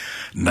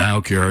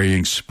now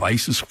carrying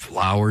spices,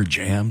 flour,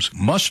 jams,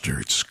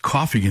 mustards,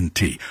 coffee and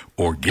tea,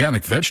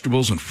 organic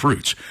vegetables and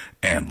fruits,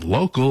 and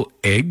local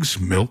eggs,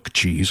 milk,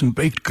 cheese, and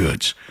baked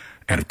goods.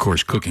 And, of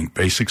course, cooking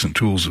basics and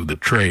tools of the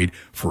trade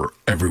for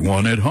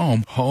everyone at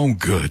home. Home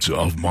Goods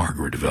of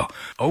Margaretville.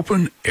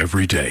 Open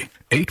every day.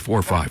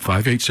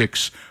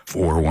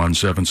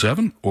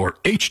 845-586-4177 or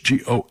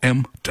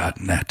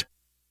hgom.net.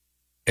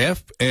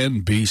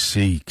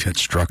 FNBC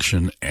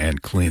Construction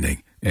and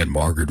Cleaning in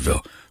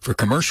Margaretville for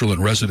commercial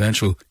and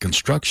residential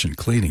construction,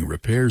 cleaning,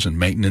 repairs, and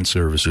maintenance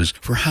services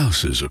for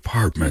houses,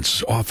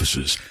 apartments,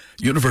 offices,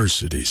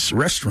 universities,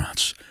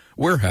 restaurants,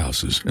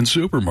 warehouses, and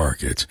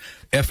supermarkets.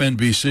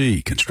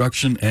 FNBC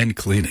Construction and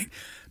Cleaning.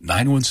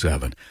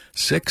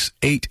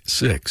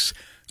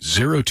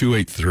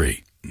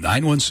 917-686-0283.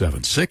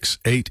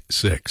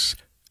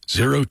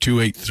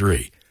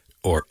 917-686-0283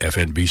 or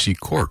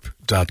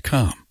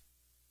fnbccorp.com.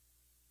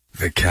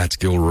 The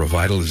Catskill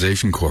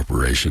Revitalization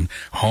Corporation,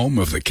 home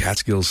of the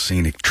Catskill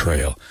Scenic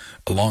Trail,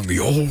 along the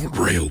old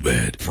rail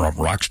bed from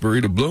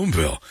Roxbury to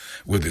Bloomville.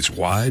 With its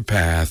wide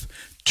path,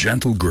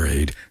 gentle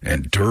grade,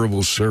 and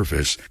durable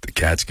surface, the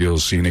Catskill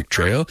Scenic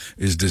Trail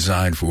is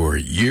designed for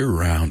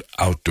year-round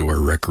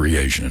outdoor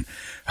recreation,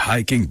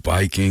 hiking,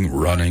 biking,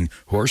 running,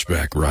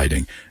 horseback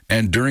riding,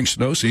 and during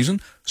snow season,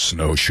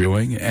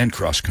 snowshoeing and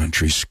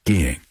cross-country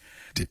skiing.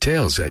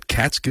 Details at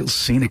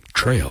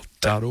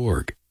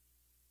catskillscenictrail.org.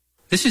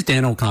 This is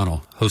Dan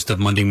O'Connell, host of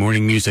Monday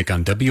Morning Music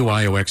on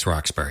WIOX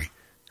Roxbury.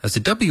 As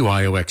a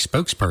WIOX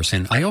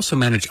spokesperson, I also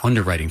manage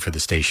underwriting for the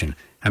station,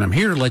 and I'm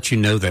here to let you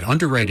know that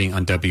underwriting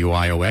on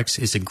WIOX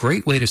is a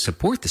great way to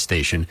support the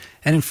station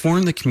and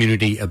inform the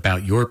community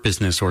about your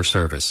business or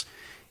service.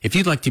 If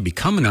you'd like to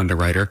become an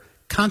underwriter,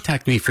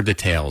 contact me for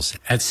details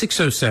at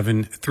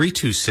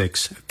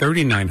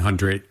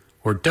 607-326-3900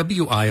 or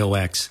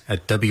WIOX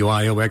at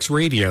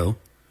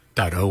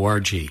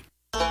wioxradio.org.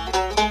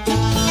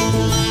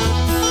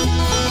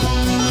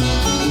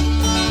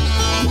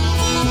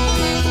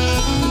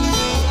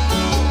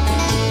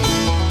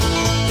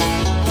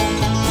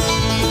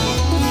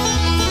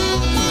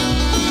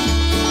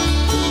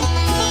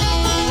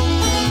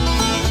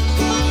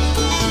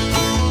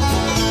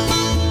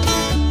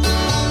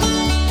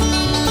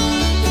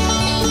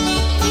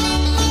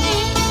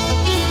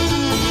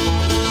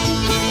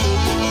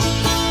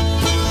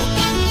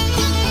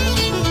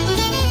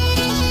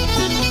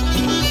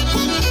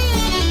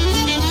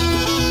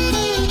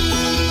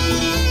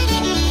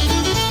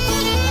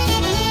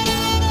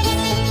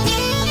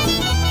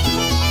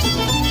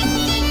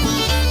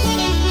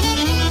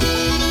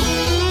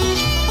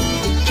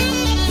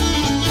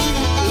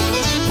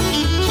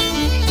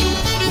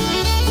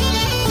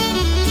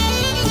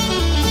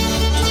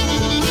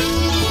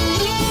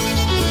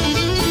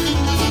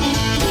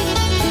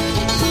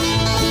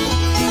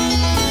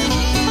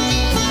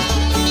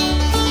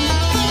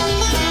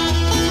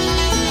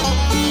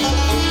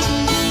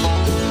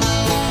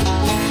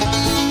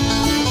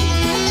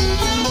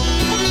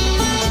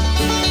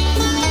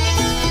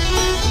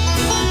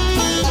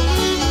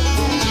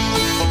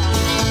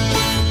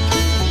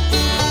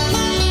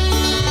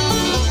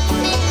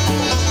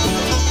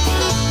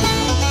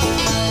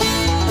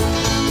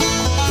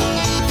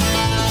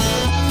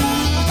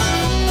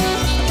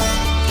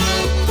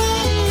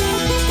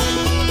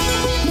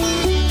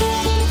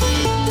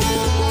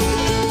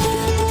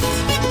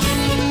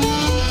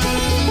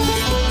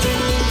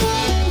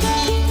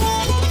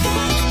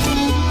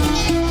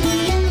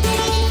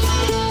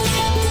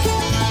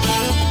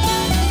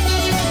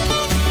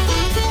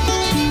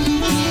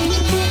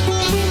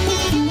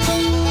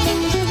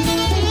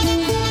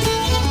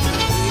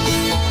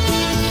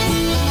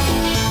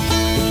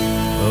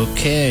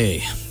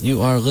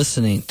 You are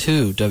listening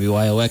to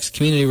WIOX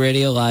Community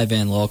Radio, live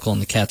and local in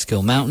the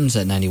Catskill Mountains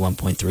at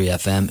 91.3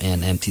 FM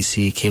and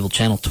MTC Cable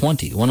Channel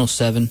 20,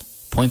 107.5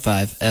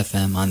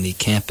 FM on the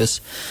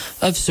campus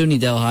of SUNY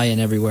Delhi and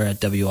everywhere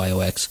at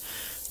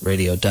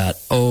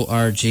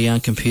WIOXradio.org on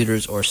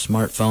computers or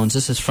smartphones.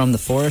 This is From the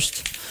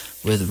Forest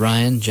with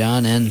Ryan,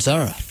 John, and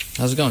Zara.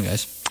 How's it going,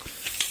 guys?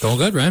 Going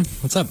good, Ryan.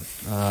 What's up?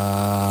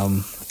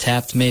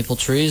 Tapped maple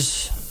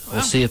trees. Wow.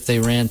 We'll see if they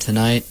ran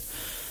tonight.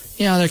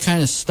 You know, they're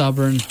kind of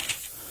stubborn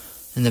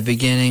in the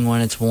beginning when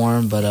it's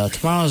warm, but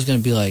tomorrow is going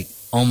to be like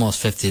almost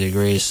 50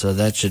 degrees, so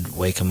that should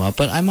wake them up.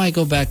 But I might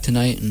go back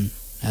tonight and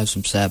have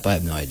some sap. I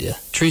have no idea.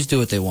 Trees do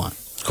what they want.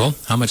 Cool.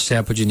 How much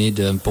sap would you need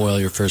to boil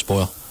your first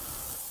boil?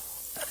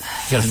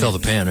 You got to fill the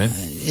pan, right?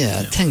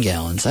 Yeah, 10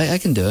 gallons. I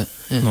can do it.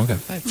 Yeah. Okay.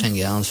 10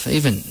 gallons,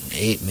 even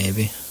 8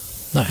 maybe.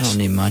 Nice. I don't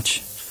need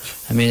much.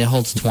 I mean, it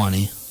holds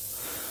 20,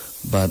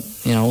 but,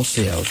 you know, we'll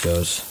see how it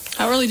goes.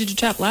 How early did you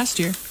tap last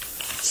year?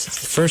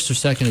 1st or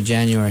 2nd of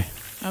January.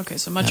 Okay,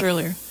 so much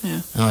earlier. Yeah.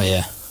 Oh,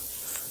 yeah.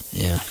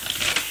 Yeah.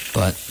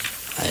 But,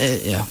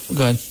 yeah,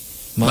 go ahead.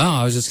 Well,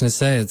 I was just going to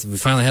say, we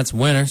finally had some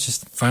winter,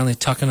 just finally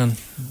tucking and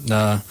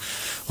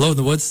loading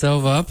the wood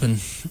stove up and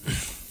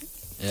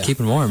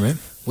keeping warm, right?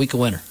 Week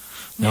of winter.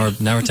 Now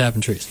we're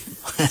tapping trees.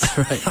 That's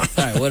right.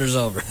 All right, winter's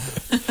over.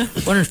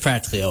 Winter's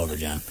practically over,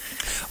 John.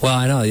 Well,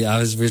 I know. We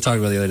were talking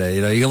about the other day.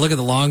 You can look at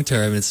the long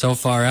term. It's so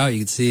far out. You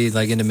can see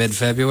like into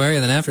mid-February,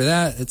 and then after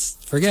that,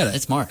 forget it.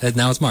 It's March.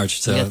 Now it's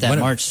March. So we got that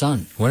March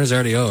sun. Winter's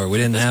already over. We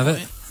didn't have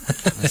it.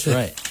 That's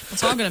right.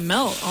 It's all going to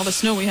melt. All the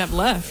snow we have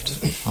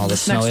left. All the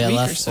snow we have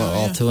left. So,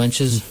 all 2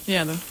 inches.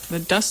 Yeah, the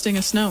dusting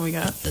of snow we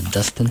got. The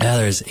dusting. Yeah,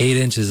 there's 8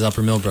 inches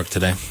Upper Millbrook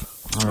today.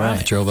 All right.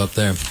 I drove up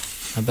there.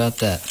 How about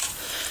that?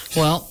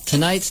 Well,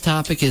 tonight's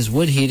topic is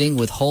wood heating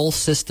with Whole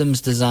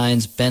Systems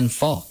Design's Ben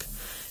Falk.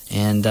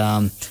 And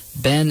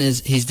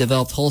he's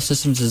developed Whole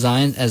Systems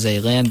Design as a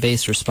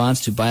land-based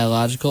response to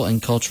biological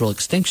and cultural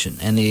extinction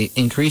and the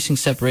increasing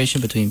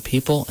separation between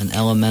people and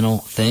elemental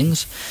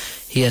things.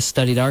 He has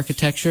studied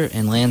architecture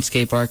and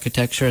landscape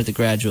architecture at the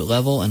graduate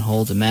level and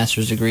holds a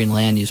master's degree in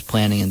land use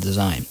planning and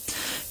design.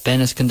 Ben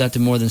has conducted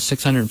more than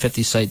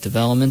 650 site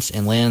developments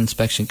and land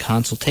inspection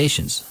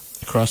consultations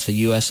across the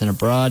U.S. and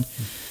abroad.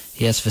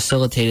 He has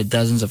facilitated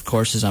dozens of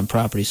courses on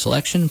property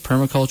selection,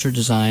 permaculture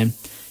design,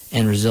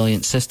 and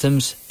resilient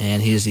systems,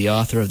 and he is the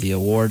author of the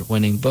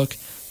award-winning book,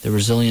 The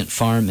Resilient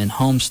Farm and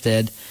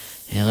Homestead.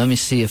 And let me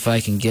see if I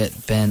can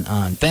get Ben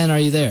on. Ben, are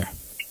you there?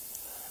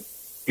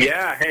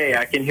 Yeah, hey,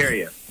 I can hear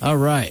you. All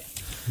right.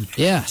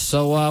 Yeah,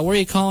 so where are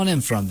you calling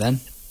in from,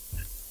 Ben?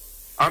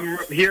 I'm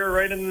here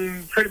right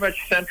in pretty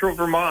much central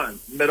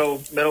Vermont, middle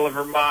of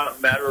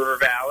Vermont, Mad River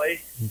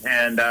Valley,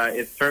 and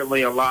it's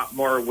certainly a lot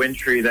more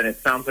wintry than it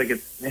sounds like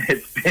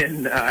it's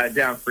been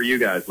down for you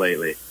guys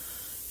lately.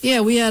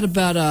 Yeah, we had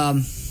about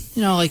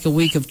like a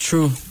week of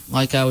true,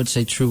 like I would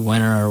say, true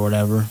winter or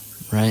whatever,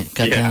 right?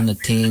 Got down to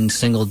teens,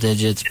 single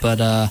digits, but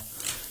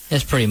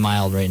it's pretty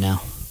mild right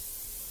now.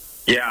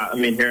 Yeah, I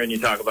mean, hearing you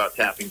talk about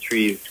tapping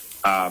trees,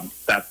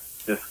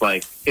 that's just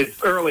like,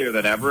 it's earlier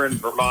than ever in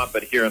Vermont,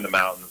 but here in the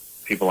mountains,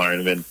 people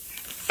aren't even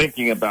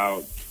thinking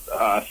about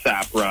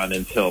sap run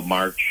until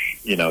March,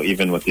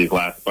 even with these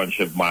last bunch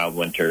of mild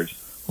winters.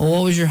 Well,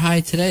 what was your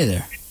high today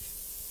there?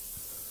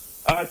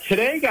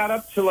 Today got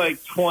up to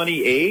like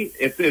 28.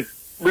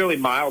 It's really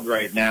mild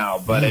right now,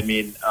 but I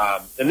mean,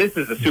 and this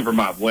is a super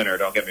mild winter,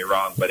 don't get me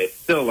wrong, but it's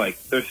still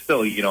like, there's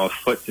still, a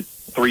foot to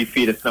 3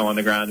 feet of snow on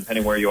the ground,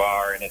 depending where you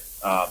are, and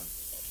it's,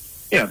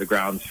 the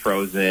ground's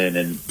frozen,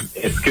 and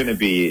it's going to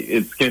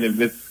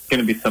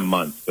be some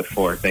months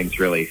before things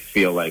really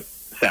feel like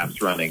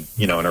sap's running,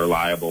 in a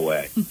reliable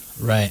way.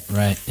 Right,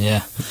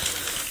 yeah.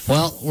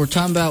 Well, we're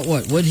talking about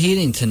wood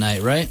heating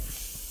tonight, right?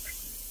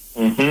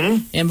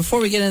 Mm-hmm. And before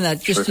we get into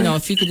that, just,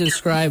 if you could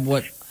describe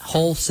what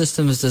Whole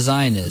Systems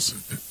Design is.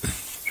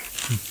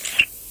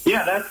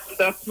 Yeah,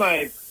 that's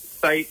my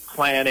site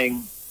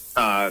planning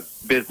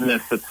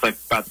business. It's like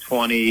about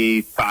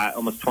 25,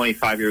 almost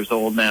 25 years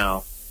old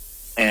now.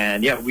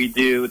 And yeah, we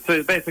do,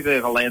 so basically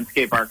like a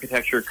landscape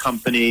architecture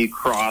company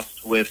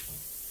crossed with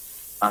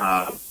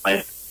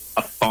like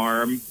a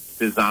farm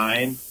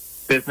design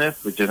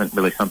business, which isn't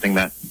really something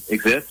that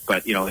exists,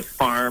 but it's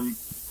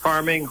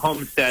farming,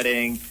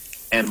 homesteading,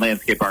 and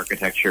landscape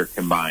architecture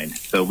combined.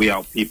 So we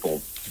help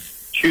people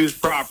choose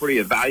property,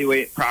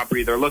 evaluate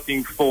property they're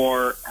looking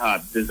for,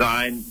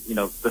 design,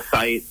 the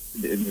site,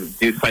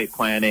 do site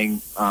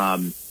planning,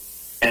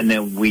 and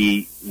then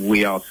we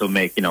also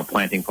make,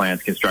 planting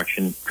plans,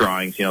 construction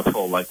drawings,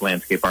 full like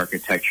landscape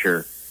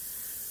architecture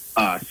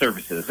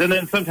services. And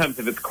then sometimes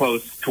if it's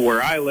close to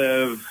where I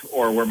live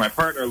or where my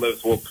partner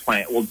lives, we'll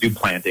do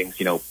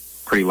plantings,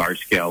 pretty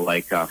large scale,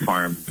 like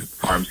farm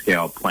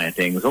scale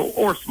plantings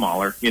or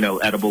smaller,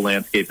 edible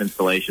landscape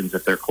installations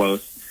if they're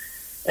close.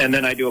 And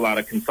then I do a lot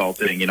of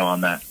consulting,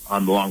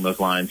 along those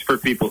lines for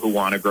people who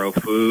want to grow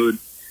food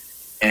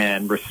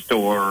and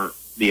restore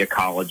the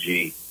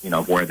ecology,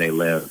 of where they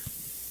live.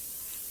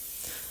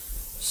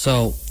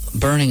 So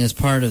burning is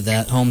part of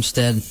that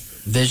homestead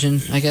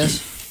vision, I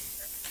guess?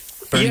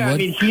 Burning wood? I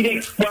mean,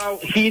 heating,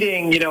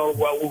 a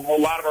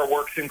lot of our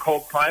work's in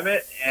cold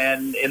climate,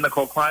 and in the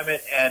cold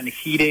climate, and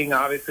heating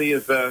obviously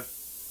is a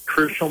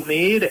crucial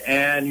need,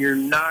 and you're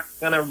not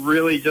going to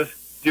really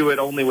just do it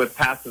only with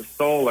passive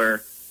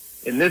solar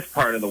in this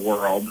part of the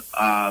world.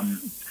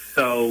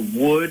 So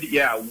wood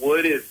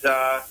is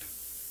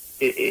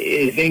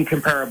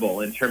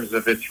incomparable in terms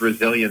of its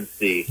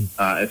resiliency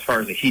as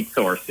far as a heat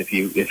source. If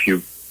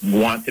you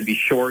want to be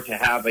sure to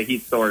have a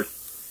heat source,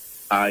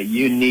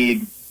 you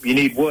need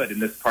wood in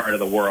this part of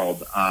the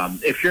world.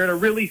 If you're in a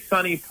really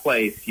sunny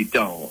place, you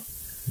don't.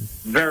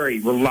 Very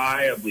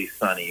reliably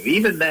sunny.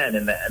 Even then,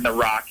 in the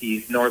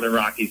Rockies, northern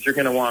Rockies, you're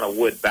going to want a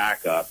wood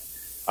backup.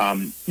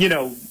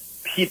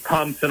 Heat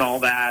pumps and all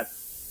that,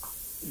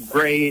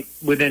 great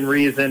within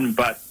reason,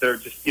 but they're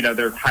just,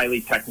 they're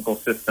highly technical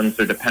systems.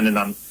 They're dependent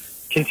on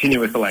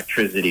continuous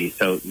electricity,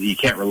 so you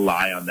can't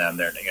rely on them.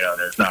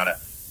 There's not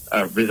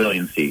a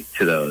resiliency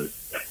to those.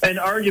 And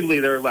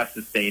arguably, they're less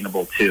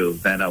sustainable, too,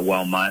 than a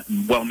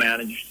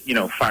well-managed,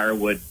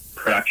 firewood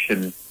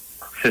production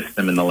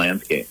system in the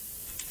landscape.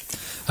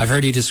 I've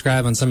heard you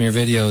describe on some of your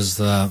videos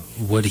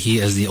wood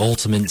heat as the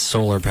ultimate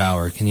solar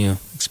power. Can you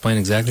explain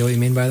exactly what you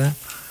mean by that?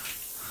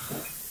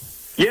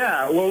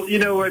 Yeah, well,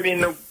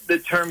 the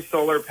term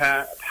solar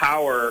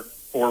power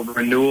or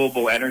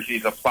renewable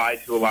energies apply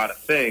to a lot of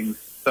things.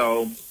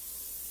 So,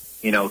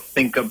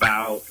 think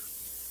about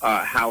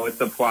how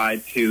it's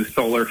applied to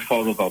solar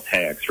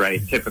photovoltaics,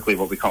 right? Typically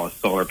what we call a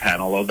solar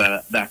panel,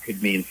 although that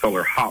could mean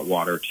solar hot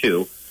water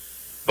too.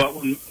 But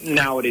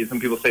nowadays when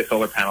people say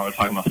solar panel, they're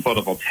talking about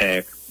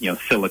photovoltaic,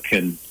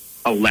 silicon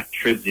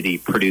electricity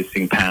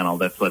producing panel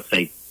that's, let's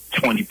say,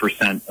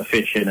 20%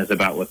 efficient is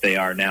about what they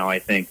are now, I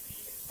think.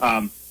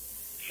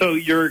 So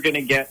you're going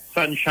to get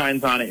sun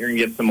shines on it, you're going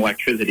to get some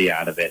electricity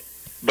out of it.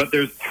 But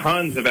there's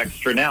tons of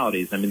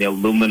externalities. I mean, the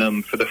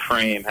aluminum for the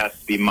frame has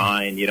to be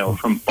mined,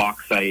 from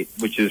bauxite,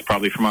 which is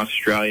probably from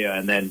Australia,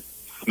 and then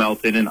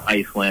smelted in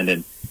Iceland.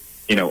 And,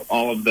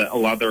 all of the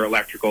other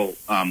electrical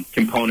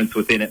components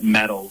within it,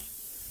 metals,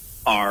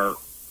 are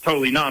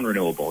totally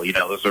non-renewable.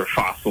 Those are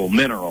fossil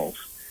minerals.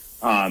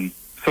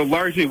 So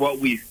largely what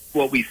we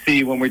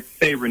see when we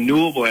say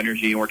renewable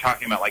energy, and we're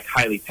talking about like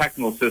highly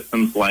technical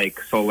systems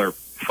like solar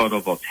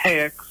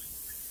photovoltaics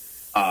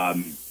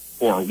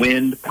or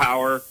wind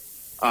power,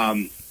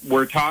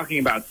 we're talking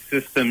about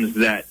systems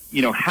that,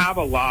 have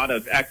a lot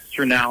of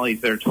externalities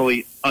that are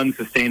totally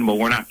unsustainable.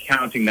 We're not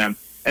counting them,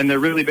 and they're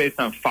really based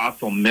on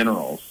fossil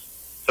minerals.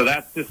 So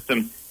that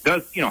system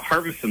does,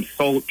 harvest some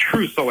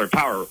true solar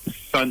power,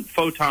 sun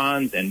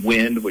photons and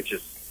wind, which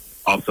is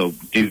also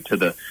due to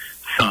the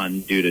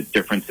sun, due to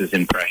differences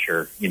in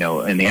pressure,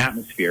 in the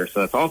atmosphere.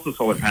 So that's also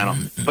solar panel,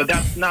 but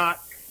that's not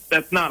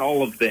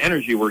all of the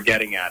energy we're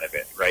getting out of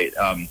it, right?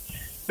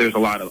 There's a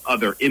lot of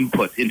other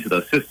inputs into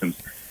those systems.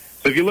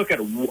 So if you look at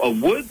a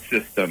wood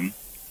system,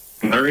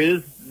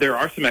 there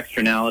are some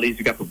externalities.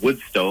 You got the wood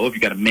stove,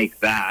 you got to make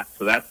that,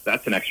 so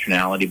that's an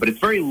externality, but it's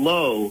very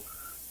low,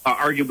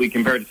 arguably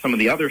compared to some of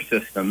the other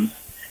systems,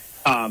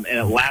 and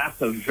it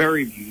lasts a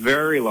very,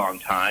 very long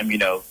time.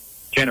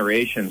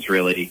 Generations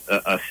really.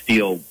 A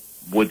steel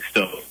wood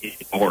stove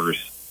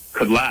indoors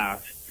could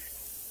last,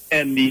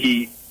 and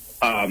the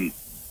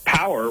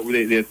power,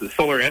 the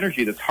solar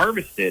energy that's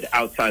harvested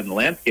outside in the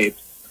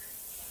landscapes,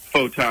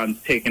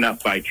 photons taken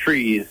up by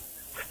trees,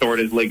 stored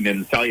as lignin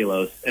and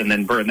cellulose, and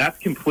then burned. That's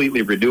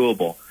completely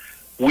renewable.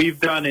 We've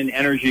done an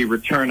energy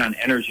return on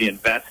energy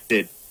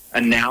invested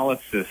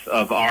analysis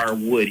of our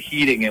wood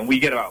heating, and we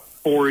get about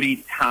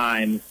 40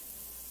 times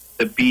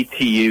the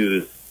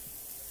BTUs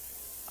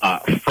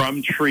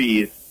from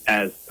trees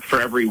as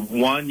for every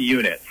one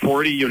unit,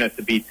 40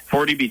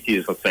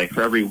 BTUs, let's say,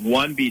 for every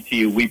one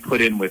BTU we put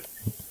in with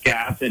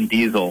gas and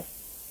diesel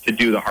to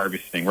do the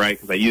harvesting, right?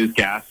 Because I use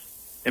gas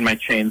in my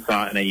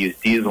chainsaw and I use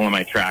diesel in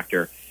my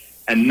tractor.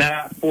 And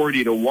that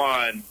 40 to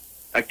 1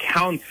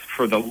 accounts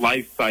for the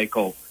life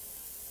cycle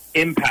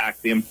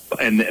impact and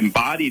the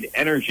embodied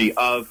energy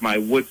of my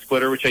wood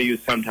splitter, which I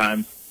use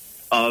sometimes,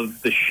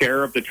 of the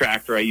share of the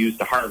tractor I use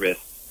to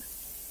harvest,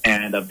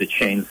 and of the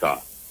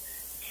chainsaw.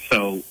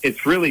 So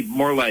it's really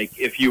more like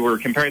if you were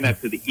comparing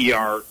that to the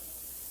EROI,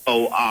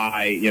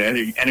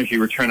 energy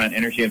return on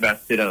energy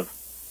invested of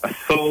a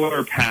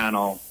solar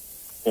panel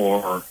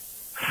or,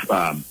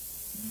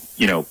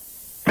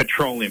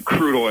 petroleum,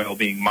 crude oil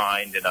being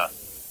mined in a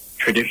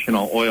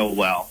traditional oil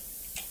well.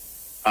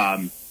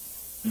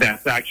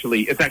 It's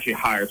actually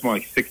higher. It's more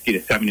like 60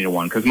 to 70 to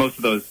 1, because most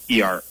of those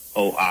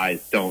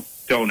EROIs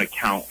don't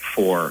account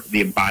for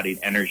the embodied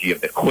energy of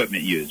the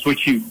equipment used,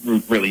 which you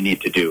really need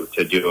to do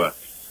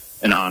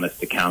an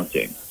honest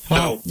accounting.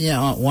 Well,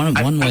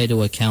 one way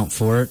to account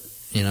for it,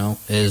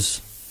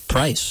 is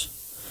price.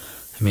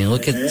 I mean,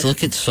 look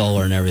at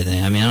solar and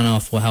everything. I mean, I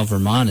don't know how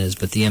Vermont is,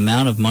 but the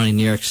amount of money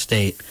New York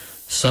State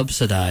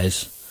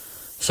subsidizes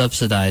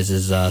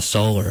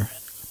solar,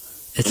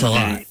 it's a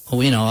lot.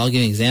 Well, I'll give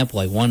you an example.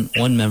 Like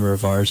one member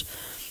of ours,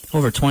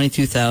 over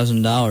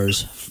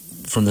 $22,000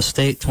 from the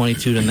state,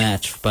 $22,000 to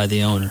match by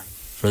the owner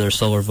for their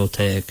solar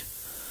voltaic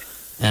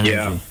energy.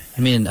 Yeah.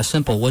 I mean, a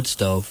simple wood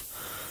stove,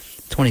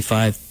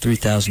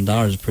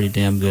 $3,000 is a pretty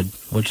damn good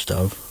wood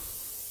stove.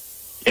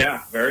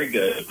 Yeah, very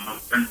good.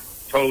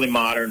 Totally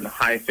modern,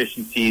 high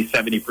efficiency,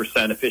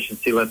 70%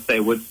 efficiency, let's say,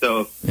 wood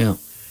stove. Yeah.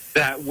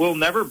 That will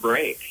never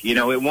break.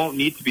 It won't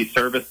need to be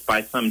serviced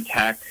by some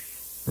tech.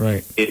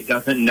 Right. It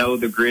doesn't know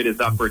the grid is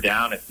up or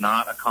down. It's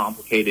not a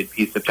complicated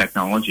piece of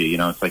technology.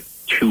 It's like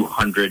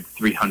 200,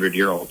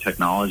 300-year-old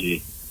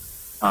technology.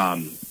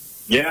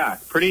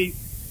 Pretty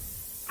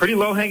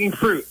low-hanging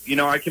fruit.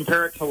 I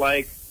compare it to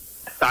like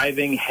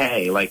scything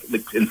hay,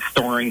 and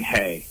storing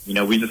hay.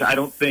 I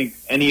don't think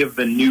any of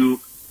the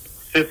new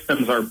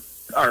systems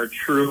are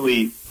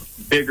truly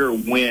bigger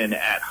win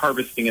at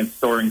harvesting and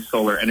storing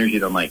solar energy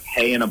than like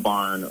hay in a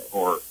barn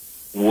or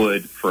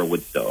wood for a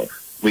wood stove.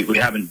 We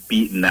haven't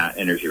beaten that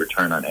energy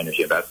return on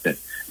energy investment.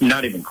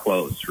 Not even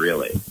close,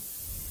 really. Do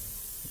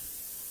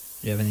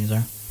you have anything,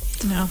 Zara?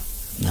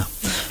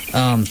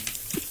 No.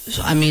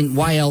 So, I mean,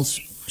 why else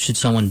should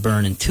someone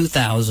burn in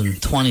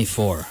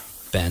 2024,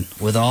 Ben?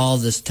 With all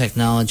this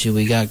technology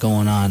we got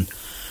going on,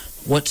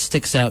 what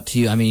sticks out to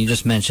you? I mean, you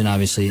just mentioned,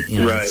 obviously, right,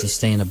 the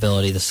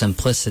sustainability, the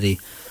simplicity.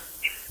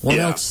 What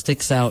else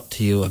sticks out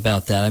to you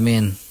about that? I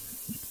mean,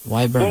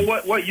 Why burn?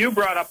 Well, what you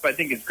brought up, I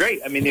think, is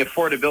great. I mean, the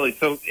affordability.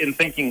 So in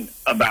thinking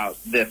about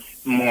this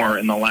more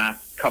in the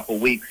last couple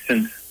weeks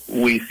since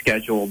we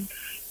scheduled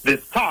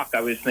this talk,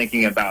 I was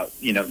thinking about,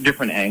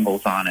 different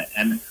angles on it.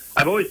 And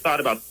I've always thought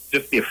about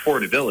just the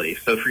affordability.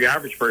 So for your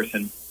average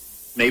person,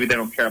 maybe they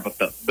don't care about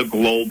the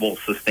global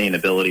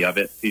sustainability of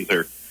it. These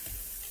are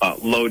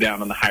low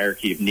down on the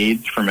hierarchy of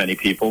needs for many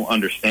people.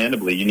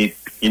 Understandably, you need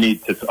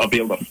to be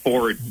able to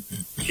afford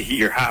to heat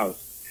your house.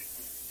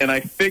 And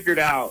I figured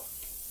out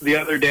the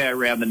other day, I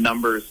ran the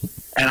numbers,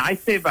 and I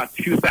save about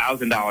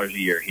 $2,000 a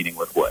year heating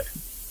with wood.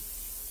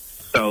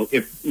 So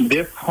if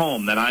this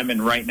home that I'm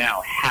in right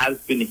now has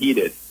been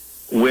heated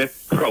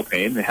with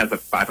propane, it has a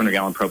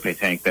 500-gallon propane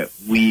tank that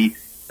we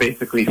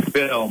basically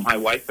fill, my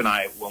wife and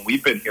I, when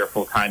we've been here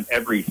full-time,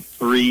 every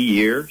 3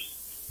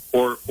 years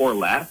or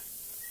less.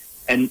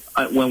 And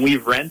when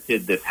we've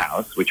rented this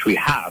house, which we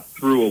have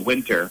through a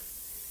winter,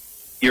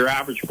 your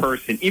average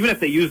person, even if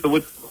they use the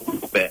wood a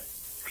little bit,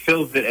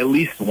 fills it at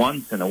least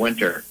once in the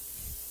winter,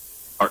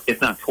 or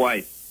if not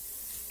twice.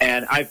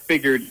 And I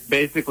figured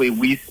basically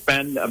we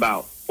spend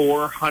about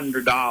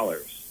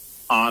 $400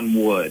 on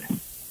wood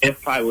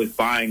if I was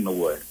buying the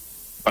wood,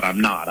 but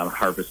I'm not. I'm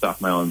harvest off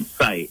my own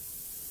site.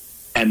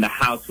 And the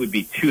house would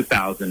be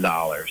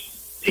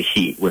 $2,000 to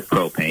heat with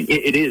propane.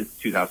 It is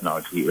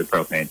 $2,000 to heat with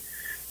propane.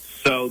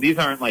 So these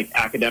aren't like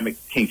academic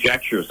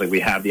conjectures, like we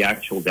have the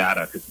actual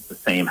data because it's the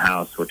same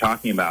house we're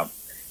talking about.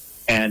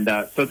 And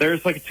so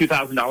there's like a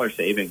 $2,000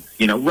 savings,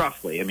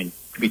 roughly. I mean, it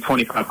could be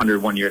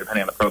 $2,500 one year,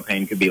 depending on the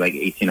propane. It could be like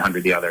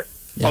 $1,800 the other.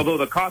 Yeah. Although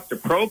the cost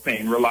of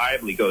propane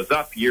reliably goes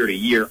up year to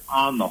year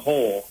on the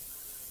whole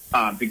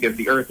because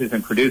the earth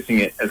isn't producing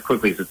it as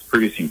quickly as it's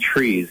producing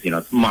trees.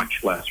 It's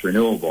much less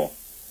renewable.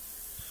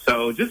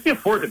 So just the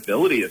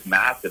affordability is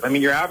massive. I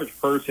mean, your average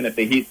person, if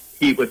they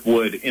heat with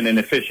wood in an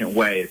efficient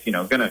way, is,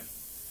 going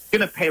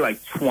to pay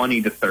like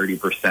 20 to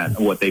 30%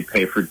 of what they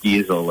pay for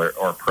diesel or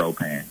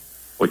propane,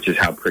 which is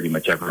how pretty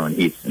much everyone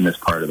heats in this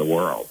part of the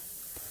world.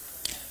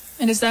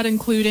 And is that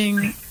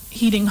including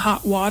heating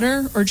hot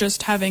water or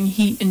just having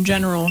heat in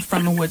general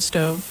from a wood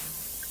stove?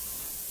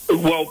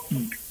 Well,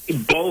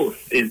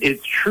 both.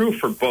 It's true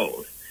for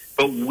both.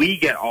 But we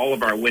get all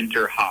of our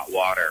winter hot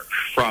water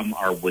from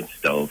our wood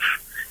stove.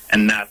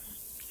 And that's,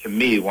 to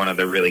me, one of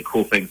the really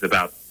cool things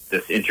about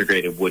this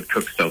integrated wood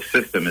cook stove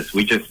system is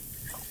we just,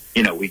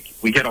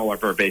 we get all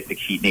of our basic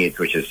heat needs,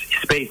 which is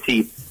space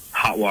heat,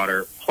 hot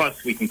water,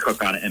 plus we can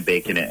cook on it and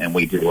bake in it, and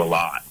we do a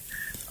lot.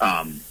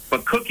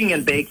 But cooking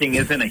and baking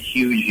isn't a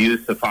huge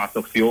use of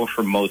fossil fuel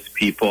for most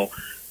people.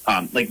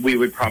 Like we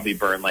would probably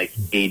burn like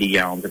 80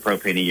 gallons of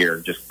propane a year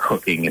just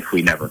cooking if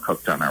we never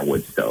cooked on our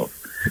wood stove.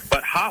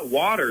 But hot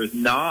water is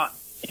not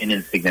an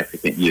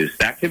insignificant use.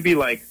 That could be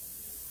like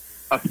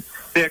a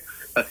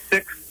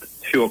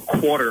sixth to a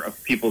quarter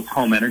of people's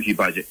home energy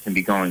budget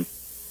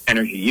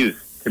energy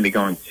use can be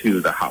going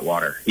to the hot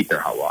water, heat their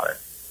hot water.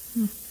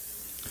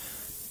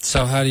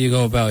 So how do you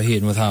go about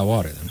heating with hot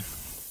water then?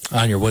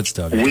 On your wood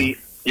stove?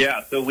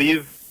 So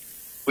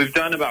we've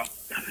done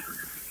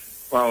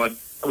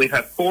we've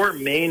had 4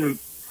 main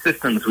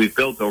systems we've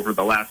built over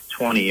the last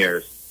 20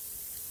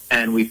 years,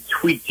 and we've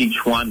tweaked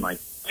each one like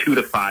 2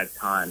 to 5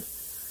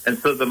 times. And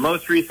so the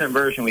most recent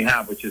version we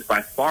have, which is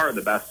by far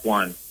the best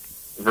one,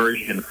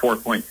 version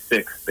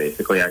 4.6,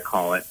 basically I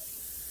call it,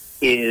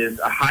 is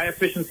a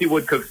high-efficiency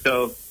wood cook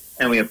stove,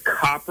 and we have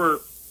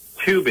copper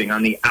tubing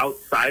on the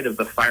outside of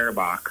the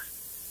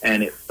firebox,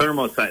 and it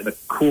thermosites. The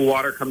cool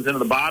water comes into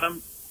the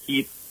bottom,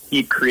 heat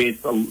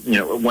creates,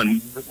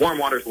 when warm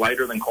water is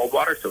lighter than cold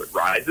water, so it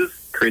rises,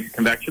 creates a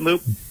convection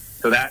loop.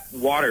 So that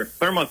water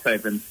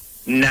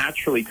thermosiphons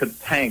naturally to the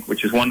tank,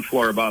 which is 1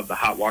 floor above the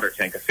hot water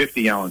tank, a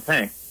 50-gallon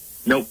tank.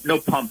 No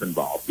pump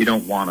involved. You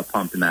don't want a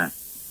pump in that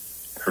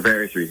for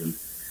various reasons.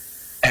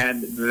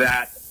 And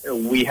that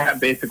we have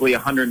basically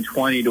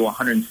 120 to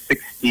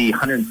 160,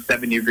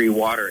 170 degree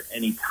water at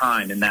any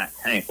time in that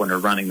tank when we're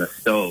running the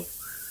stove.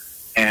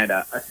 And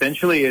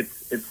essentially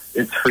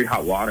it's free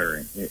hot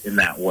water in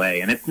that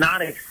way. And it's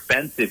not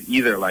expensive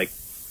either. Like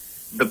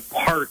the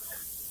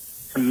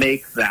parts to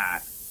make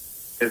that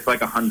is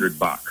like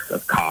 $100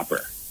 of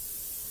copper.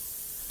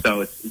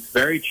 So it's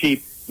very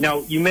cheap. Now,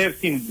 you may have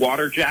seen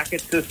water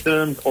jacket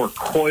systems or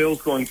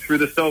coils going through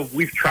the stove.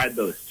 We've tried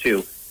those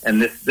too. And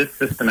this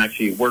system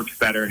actually works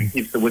better and it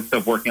keeps the wood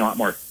stove working a lot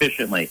more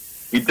efficiently.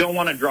 You don't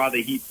want to draw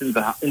the heat into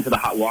the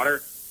hot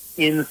water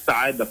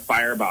inside the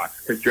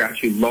firebox because you're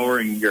actually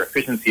lowering your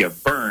efficiency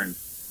of burn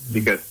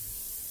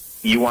because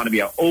you want to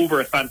be over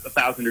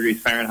 1,000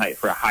 degrees Fahrenheit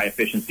for a high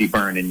efficiency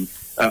burn. And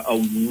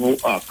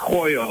a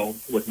coil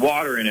with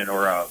water in it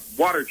or a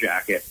water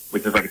jacket,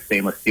 which is like a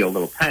stainless steel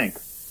little tank,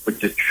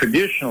 which is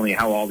traditionally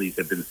how all these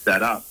have been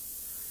set up,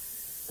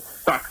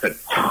 sucks a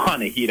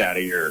ton of heat out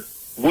of your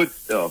wood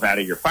stove, out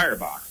of your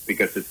firebox,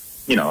 because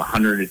it's,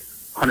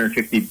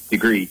 150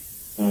 degree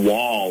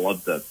wall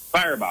of the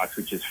firebox,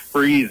 which is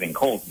freezing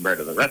cold compared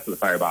to the rest of the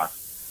firebox.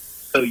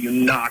 So you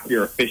knock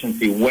your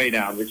efficiency way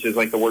down, which is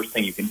like the worst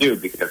thing you can do,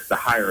 because the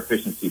higher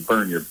efficiency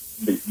burn you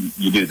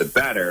do, the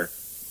better.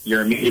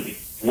 Your immediate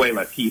way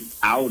less heat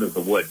out of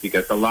the wood,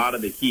 because a lot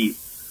of the heat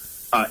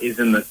is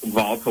in the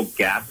volatile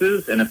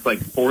gases, and it's like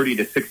 40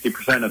 to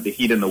 60% of the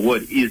heat in the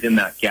wood is in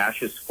that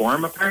gaseous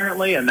form,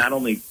 apparently, and that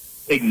only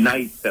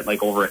ignites at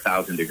like over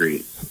 1,000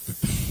 degrees.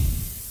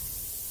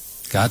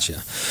 Gotcha.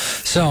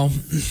 So,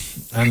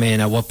 I mean,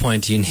 at what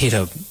point do you need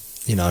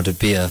to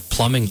be a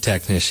plumbing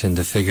technician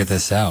to figure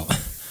this out?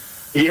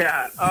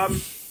 Yeah,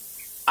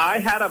 I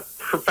had a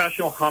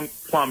professional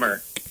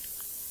plumber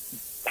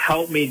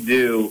help me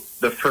do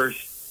the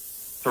first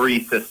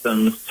 3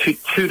 systems,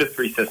 two to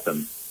 3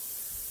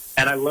 systems,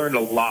 and I learned a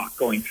lot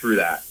going through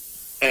that.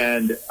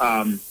 And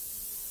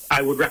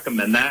I would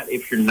recommend that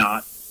if you're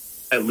not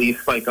at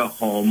least like a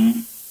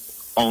home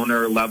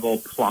owner level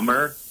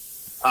plumber,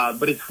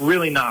 but it's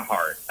really not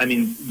hard. I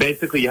mean,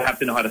 basically you have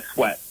to know how to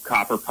sweat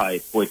copper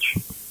pipe, which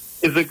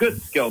is a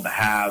good skill to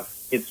have.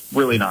 It's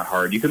really not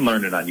hard. You can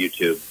learn it on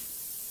YouTube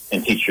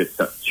and teach it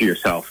to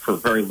yourself for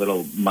very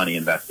little money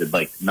invested,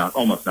 like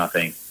almost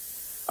nothing.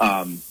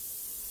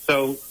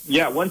 So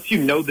yeah, once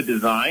you know the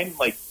design,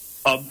 like,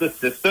 of the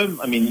system,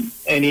 I mean,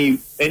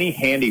 any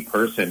handy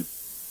person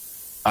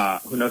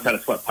who knows how to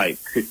sweat pipe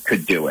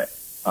could do it.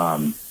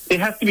 It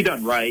has to be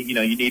done right. You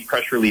need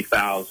pressure relief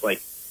valves.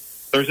 Like,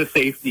 there's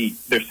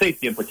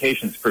safety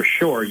implications for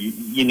sure.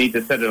 You need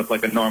to set it up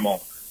like a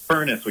normal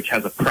furnace, which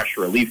has a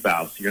pressure relief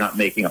valve, so you're not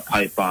making a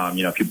pipe bomb.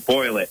 If you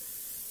boil it,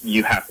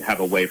 you have to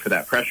have a way for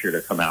that pressure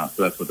to come out.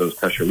 So that's what those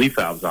pressure relief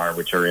valves are,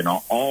 which are in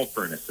all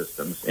furnace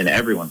systems in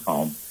everyone's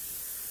home.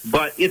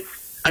 But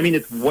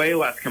it's way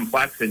less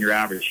complex than your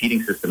average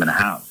heating system in a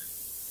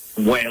house.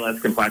 Way less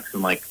complex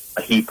than like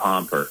a heat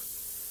pump or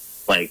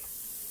like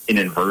an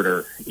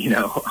inverter,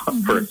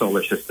 for a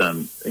solar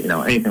system,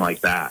 anything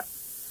like that.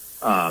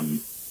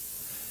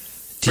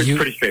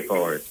 Pretty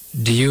straightforward.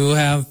 Do you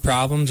have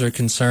problems or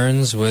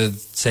concerns with,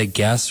 say,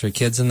 guests or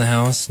kids in the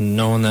house,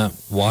 knowing that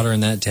water in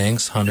that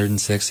tank's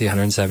 160,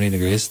 170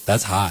 degrees?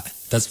 That's hot.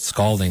 That's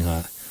scalding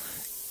hot.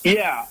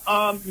 Yeah.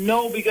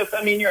 No, because,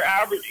 your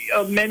average,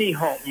 many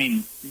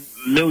homes,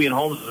 million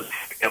homes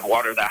have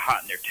water that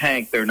hot in their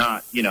tank. They're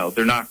not,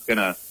 they're not going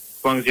to,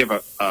 as long as you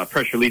have a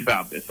pressure relief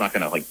valve, it's not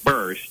going to, like,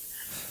 burst.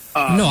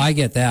 No, I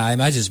get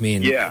that. I just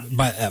mean,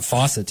 but at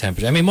faucet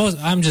temperature. most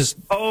hot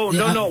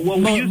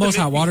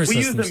water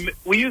systems.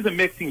 We use a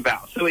mixing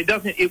valve, so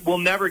it will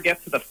never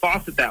get to the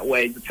faucet that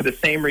way, for the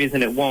same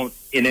reason it won't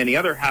in any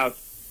other house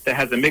that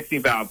has a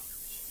mixing valve,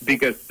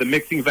 because the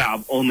mixing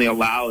valve only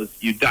allows,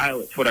 you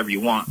dial it to whatever you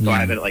want. So I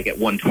have it like at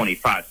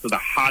 125. So the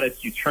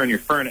hottest you turn your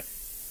furnace,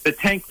 the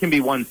tank can be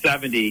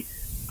 170.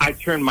 I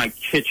turn my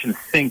kitchen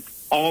sink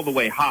all the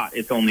way hot.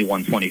 It's only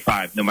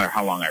 125, no matter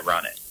how long I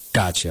run it.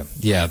 Gotcha.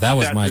 Yeah, that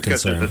was my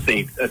concern. That's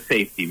because there's a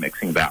safety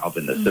mixing valve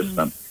in the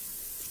system.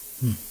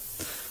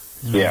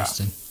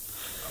 Interesting.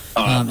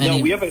 I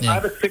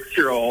have a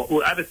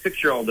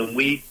 6-year-old. And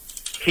he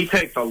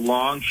takes a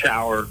long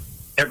shower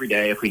every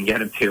day if we can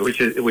get him to, which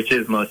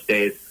is most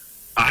days.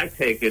 I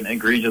take an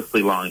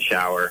egregiously long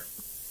shower,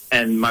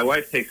 and my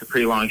wife takes a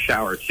pretty long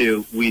shower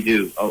too. We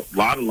do a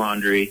lot of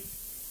laundry,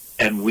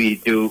 and we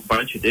do a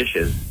bunch of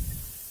dishes,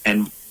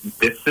 and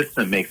this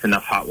system makes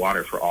enough hot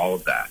water for all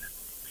of that.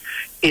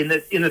 In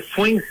the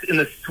swing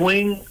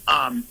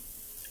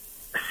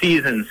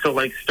season, so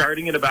like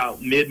starting at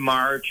about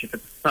mid-March, if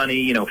it's a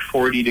sunny,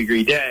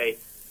 40-degree day,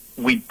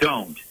 we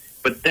don't.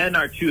 But then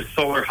our 2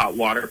 solar hot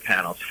water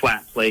panels,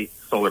 flat plate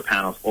solar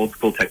panels, old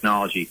school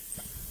technology,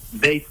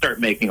 they start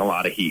making a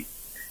lot of heat.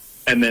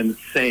 And then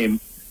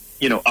same,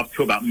 up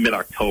to about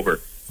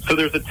mid-October. So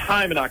there's a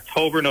time in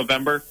October,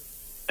 November,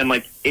 and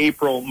like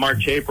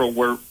March, April,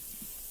 where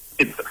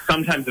it's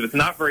sometimes, if it's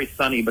not very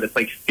sunny, but it's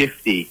like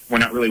 50, we're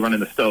not really running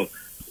the stove,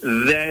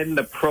 then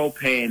the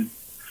propane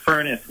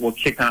furnace will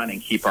kick on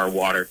and keep our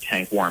water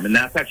tank warm. And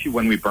that's actually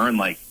when we burn,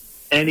 like,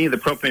 any of the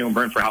propane we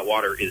burn for hot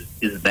water is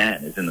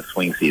in the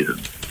swing season.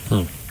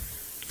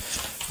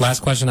 Last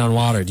question on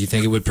water. Do you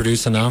think it would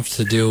produce enough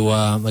to do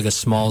like a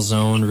small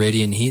zone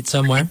radiant heat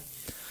somewhere?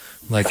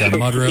 Like a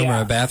mudroom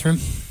or a bathroom?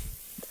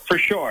 For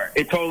sure.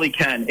 It totally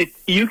can.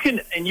 You can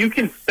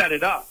set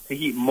it up to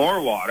heat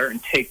more water and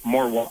take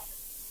more water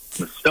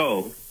from the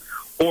stove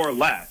or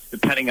less,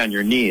 depending on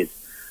your needs.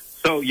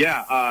 So,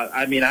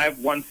 I have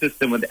one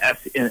system with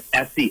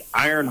SE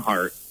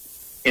Ironheart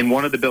in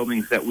one of the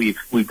buildings that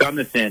we've done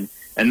this in,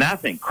 and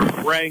that thing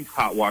cranks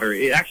hot water.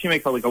 It actually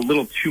makes like a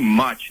little too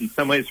much in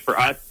some ways for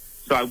us,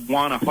 so I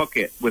want to hook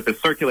it with a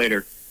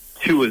circulator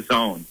to a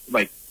zone.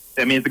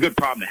 It's a good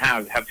problem to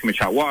have too much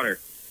hot water.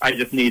 I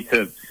just need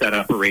to set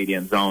up a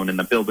radiant zone, and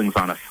the building's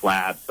on a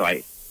slab, so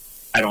I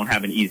don't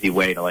have an easy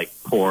way to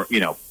pour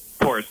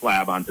a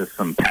slab onto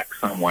some PEX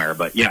somewhere.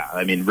 But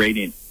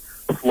radiant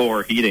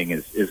floor heating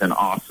is an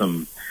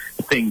awesome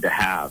thing to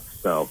have.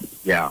 So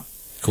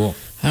cool.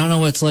 I don't know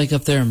what it's like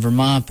up there in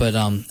Vermont, but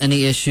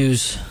any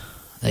issues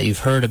that you've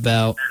heard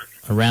about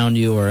around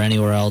you or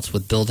anywhere else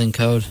with building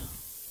code?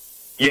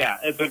 Yeah,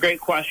 it's a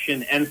great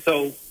question. And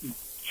so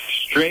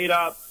straight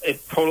up,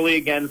 it's totally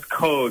against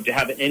code to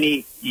have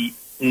any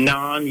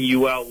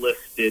non-UL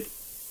listed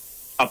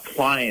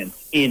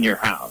appliance in your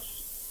house.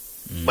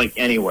 like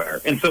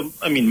anywhere. And so,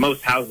 I mean,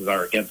 most houses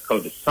are against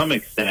code to some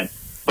extent,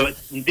 but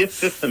this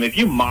system, if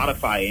you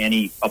modify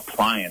any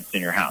appliance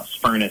in your house,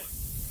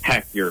 furnace,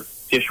 heck, your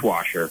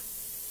dishwasher,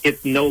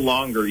 it's no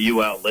longer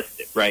UL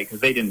listed, right? Because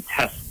they didn't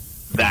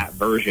test that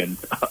version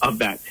of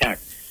that tech.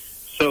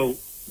 So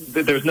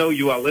there's no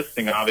UL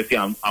listing, obviously,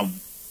 on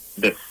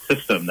this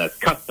system that's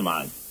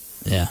customized.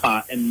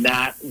 Yeah. And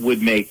that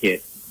would make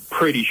it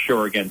pretty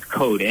sure against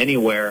code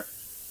anywhere.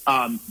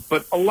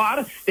 But a lot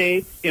of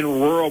states in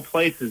rural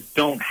places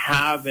don't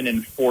have an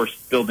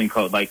enforced building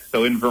code. Like,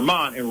 so in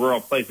Vermont, in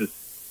rural places,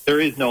 there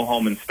is no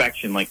home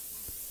inspection, like,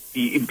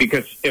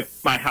 because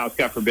if my house,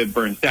 God forbid,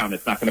 burns down,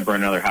 it's not going to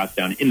burn another house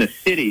down. In the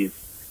cities,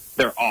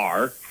 there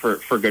are,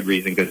 for good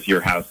reason, because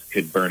your house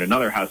could burn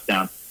another house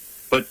down.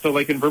 But so,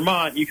 like in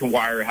Vermont, you can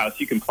wire your house,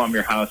 you can plumb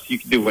your house, you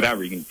can do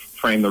whatever. You can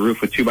frame the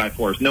roof with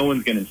 2x4s. No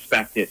one's going to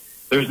inspect it.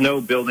 There's no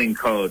building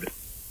code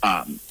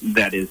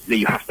that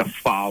you have to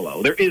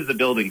follow. There is a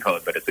building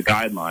code, but it's a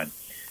guideline.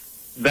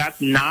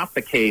 That's not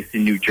the case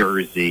in New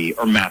Jersey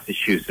or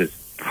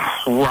Massachusetts.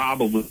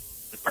 Probably.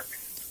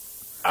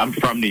 I'm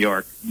from New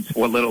York.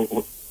 What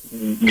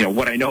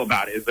I know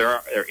about it is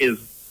there is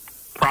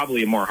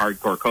probably a more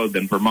hardcore code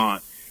than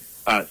Vermont.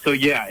 So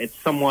yeah, it's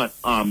somewhat,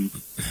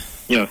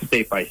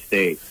 state by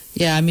state.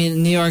 Yeah, I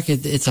mean, New York,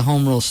 it's a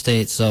home rule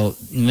state, so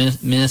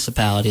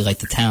municipality, like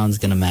the town's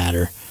going to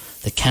matter.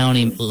 The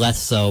county, less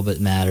so,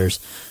 but matters.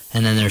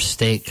 And then there's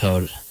state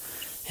code.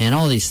 And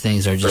all these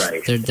things are just,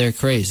 right. they're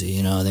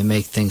crazy, They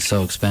make things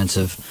so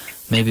expensive,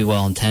 maybe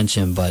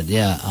well-intentioned, but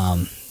yeah,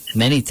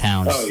 many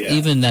towns,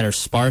 even that are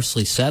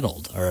sparsely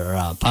settled,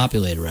 or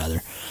populated,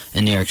 rather,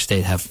 in New York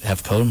State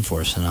have code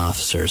enforcement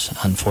officers,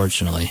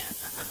 unfortunately.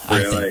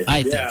 Really?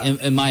 I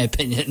think, in my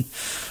opinion,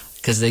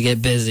 because they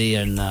get busy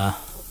and,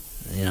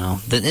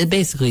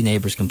 basically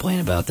neighbors complain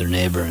about their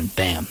neighbor and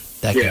bam,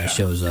 that guy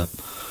shows up.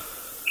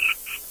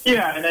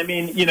 Yeah, and I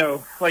mean,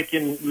 like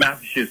in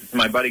Massachusetts,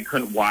 my buddy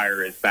couldn't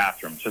wire his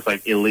bathroom. It's just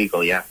like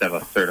illegal. You have to have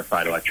a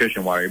certified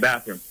electrician wire your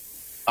bathroom.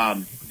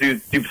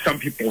 Do some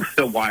people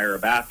still wire a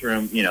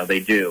bathroom? They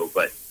do.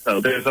 But so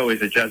there's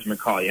always a judgment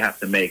call you have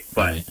to make.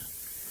 But, right.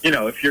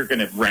 If you're going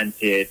to rent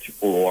it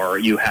or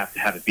you have to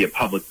have it be a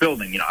public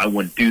building, I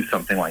wouldn't do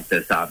something like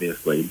this,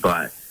 obviously.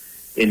 But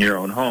in your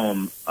own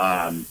home,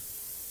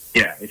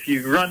 if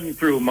you run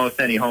through most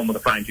any home with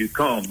a fine-tooth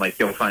comb, like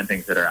you'll find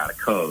things that are out of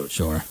code.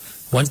 Sure.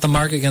 When's the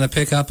market going to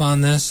pick up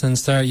on this and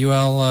start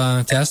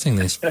UL testing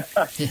these? Well,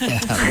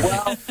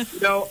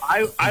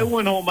 I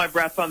wouldn't hold my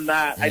breath on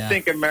that. Yeah. I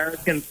think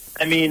Americans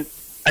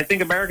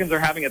are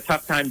having a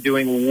tough time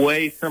doing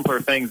way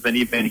simpler things than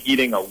even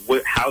heating a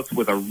house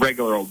with a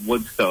regular old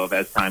wood stove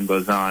as time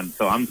goes on.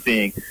 So I'm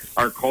seeing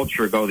our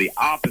culture go the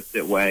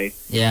opposite way.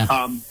 Yeah.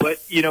 But,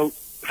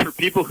 for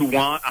people who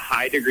want a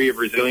high degree of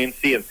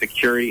resiliency and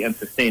security and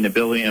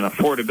sustainability and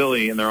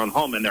affordability in their own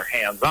home and they're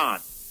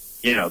hands-on,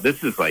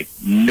 this is like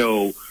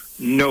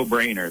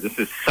no-brainer. This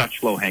is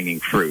such low-hanging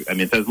fruit. I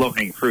mean, it says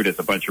low-hanging fruit is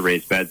a bunch of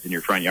raised beds in your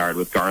front yard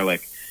with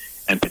garlic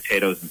and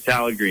potatoes and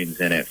salad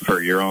greens in it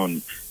for your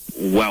own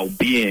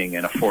well-being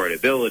and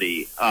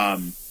affordability.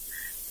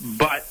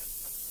 But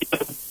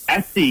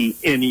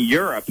Etsy in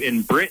Europe,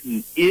 in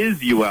Britain,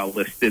 is UL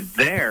listed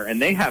there,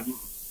 and they have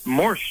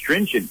more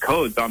stringent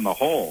codes on the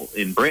whole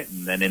in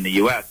Britain than in the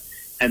U.S.,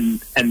 and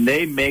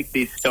they make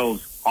these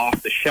stoves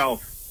off the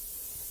shelf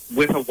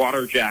with a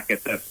water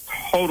jacket that's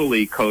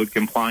totally code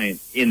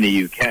compliant in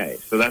the UK.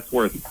 So that's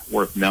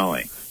worth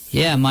knowing.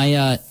 Yeah,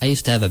 I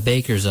used to have a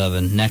baker's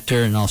oven,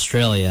 Nectar, in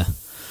Australia.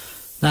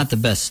 Not the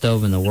best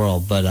stove in the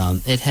world, but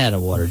it had a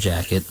water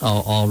jacket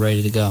all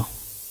ready to go.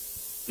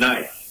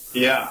 Nice.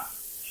 Yeah.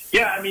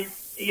 Yeah, I mean,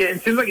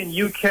 it seems like in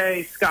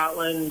UK,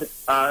 Scotland,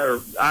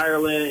 or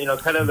Ireland,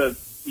 kind of the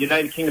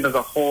United Kingdom as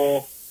a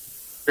whole,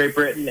 Great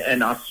Britain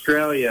and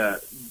Australia,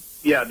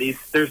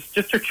 there's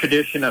just a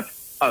tradition of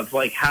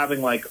like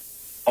having like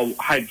a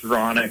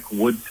hydronic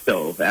wood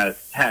stove as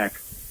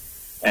tech,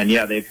 and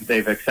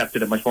they've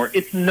accepted it much more.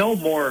 It's no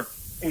more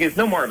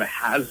of a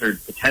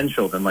hazard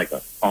potential than like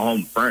a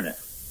home furnace.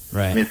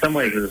 Right. I mean, in some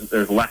ways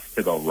there's less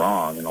to go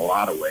wrong in a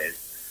lot of ways,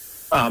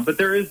 but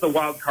there is the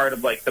wild card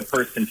of like the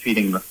person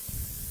feeding the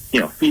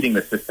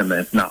system that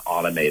it's not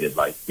automated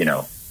like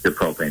your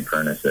propane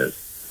furnace is.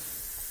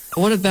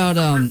 What about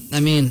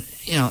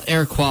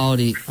air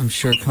quality? I'm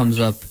sure comes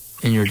up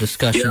in your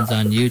discussions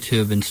on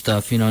YouTube and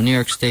stuff. New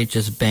York State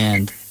just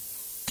banned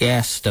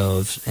gas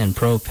stoves and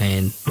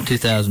propane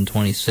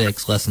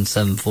 2026, less than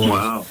 7 floors.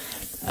 Wow.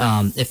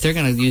 If they're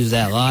going to use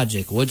that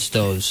logic, wood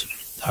stoves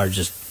are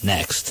just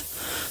next.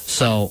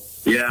 So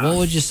what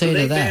would you say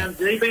to that?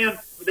 They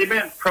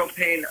banned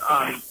propane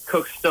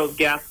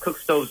gas cook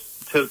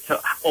stoves to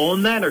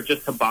own that or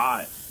just to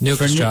buy? New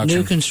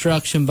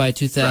construction by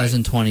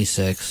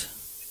 2026.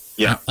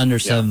 Yeah. Under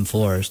 7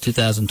 floors,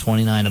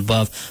 2029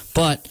 above.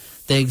 But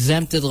they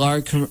exempted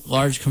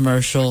large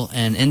commercial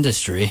and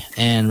industry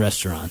and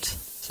restaurants.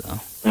 So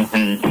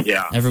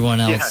yeah, everyone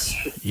else,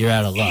 you're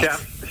out of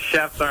luck.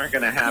 chefs aren't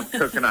going to have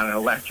cooking on an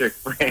electric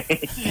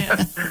range.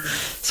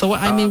 So,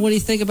 I mean, what do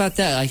you think about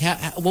that? Like,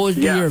 what would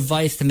be your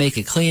advice to make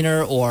it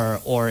cleaner,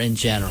 or in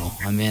general?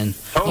 I mean,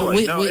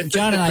 totally.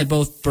 John and I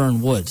both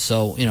burn wood,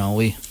 so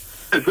we.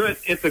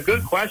 It's a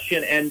good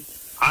question, and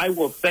I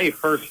will say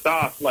first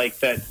off, like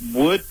that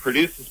wood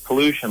produces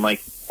pollution,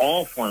 like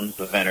all forms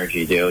of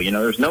energy do.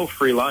 There's no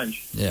free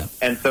lunch. Yeah.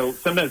 And so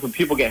sometimes when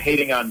people get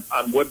hating on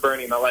wood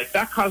burning, they're like,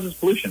 that causes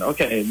pollution.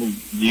 Okay,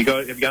 have you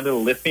gone to the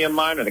lithium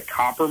mine or the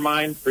copper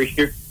mine for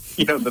your,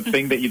 the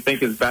thing that you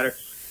think is better?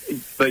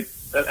 It's like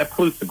that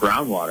pollutes the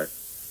groundwater.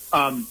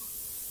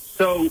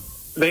 So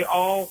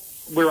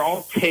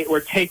we're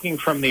taking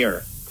from the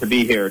earth to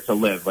be here to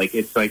live. Like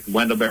it's like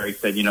Wendell Berry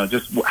said,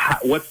 just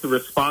what's the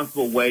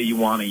responsible way you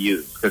want to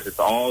use? Because it's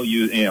all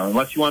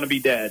unless you want to be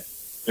dead,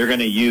 you're going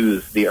to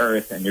use the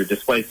earth, and you're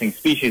displacing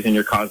species, and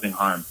you're causing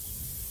harm.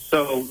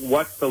 So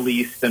what's the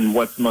least and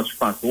what's the most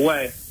responsible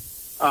way?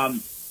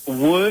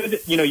 Wood,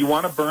 you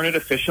want to burn it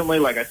efficiently.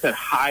 Like I said,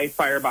 high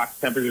firebox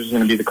temperatures is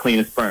going to be the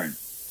cleanest burn,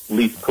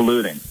 least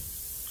polluting.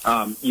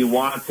 You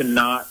want to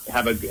not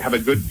have a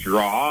good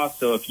draw.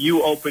 So if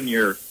you open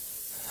your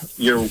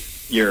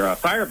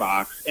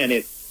firebox and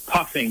it's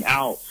puffing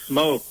out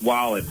smoke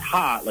while it's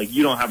hot, like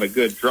you don't have a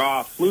good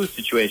draw flue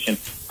situation,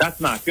 that's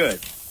not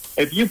good.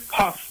 If you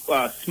puff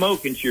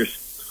smoke into your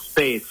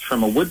space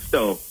from a wood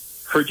stove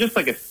for just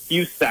like a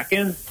few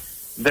seconds,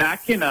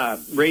 that can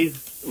raise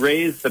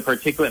the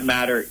particulate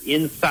matter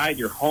inside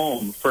your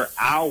home for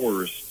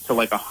hours to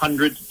like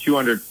 100 to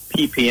 200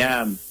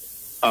 ppm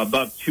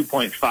above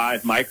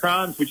 2.5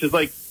 microns, which is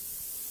like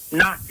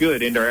not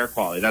good indoor air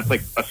quality. That's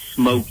like a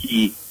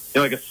smoky,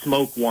 like a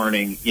smoke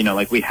warning,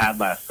 like we had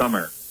last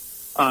summer.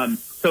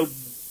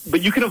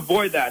 But you can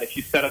avoid that if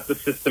you set up the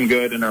system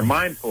good and are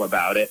mindful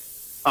about it.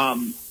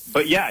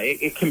 But yeah,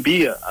 it can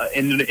be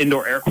an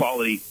indoor air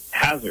quality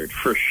hazard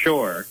for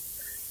sure.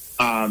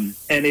 And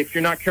if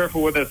you're not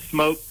careful where the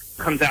smoke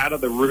comes out of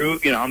the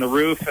roof, on the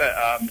roof,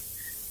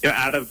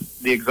 out of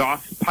the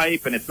exhaust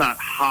pipe, and it's not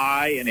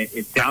high and it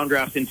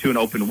downdrafts into an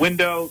open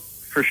window,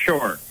 for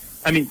sure.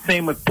 I mean,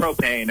 same with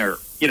propane or,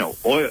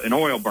 an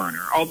oil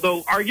burner.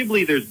 Although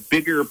arguably there's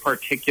bigger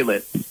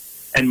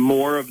particulates and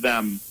more of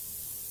them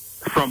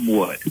from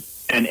wood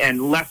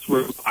and less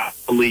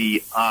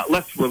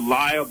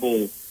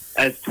reliable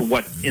as to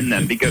what's in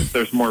them because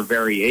there's more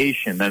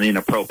variation than in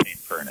a propane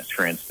furnace,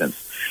 for instance.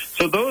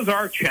 So those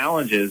are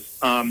challenges.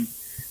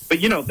 But,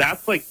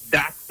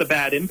 that's the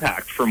bad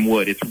impact from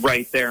wood. It's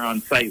right there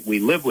on site. We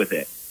live with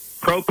it.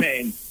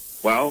 Propane,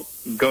 well,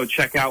 go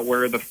check out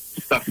where the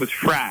stuff was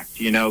fracked.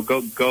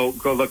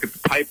 Go look at the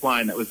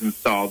pipeline that was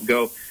installed.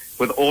 Go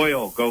with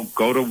oil.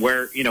 Go to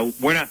where,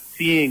 we're not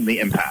seeing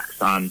the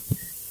impacts on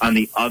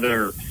the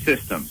other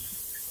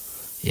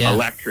systems. Yeah.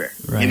 Electric.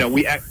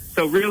 Right.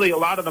 So really a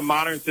lot of the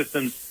modern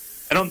systems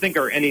I don't think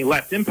are any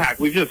less impact.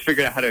 We've just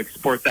figured out how to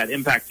export that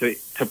impact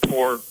to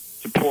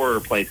poorer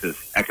places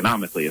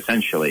economically,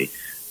 essentially,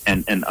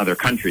 and other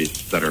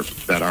countries that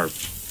are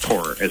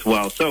poorer as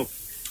well. So,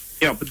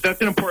 but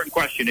that's an important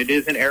question. It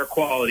is an air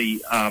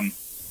quality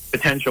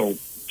potential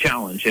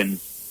challenge, and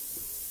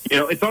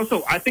it's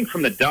also, I think,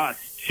 from the dust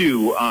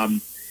too.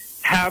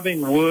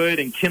 Having wood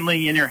and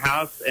kindling in your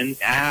house and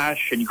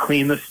ash, and you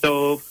clean the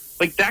stove,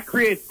 like that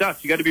creates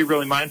dust. You got to be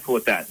really mindful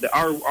with that.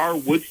 Our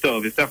wood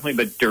stove is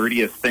definitely the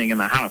dirtiest thing in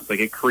the house. Like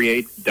it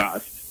creates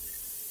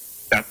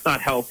dust. That's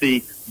not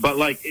healthy. But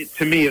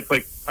to me, it's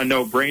like a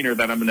no-brainer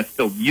that I'm going to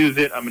still use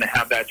it. I'm going to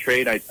have that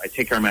trade. I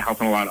take care of my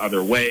health in a lot of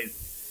other ways.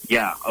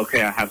 Yeah,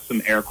 okay, I have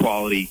some air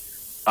quality.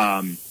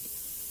 My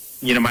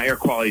air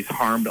quality is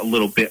harmed a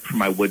little bit from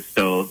my wood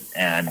stove,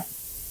 and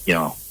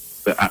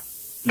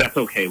that's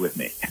okay with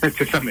me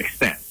to some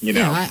extent.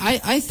 Yeah,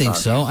 I think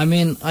so. I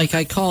mean,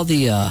 I called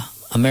the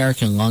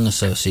American Lung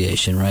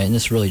Association, right, and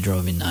this really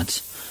drove me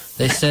nuts.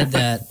 They said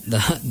that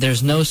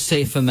there's no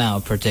safe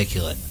amount of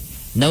particulate.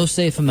 No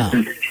safe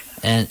amount.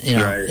 And,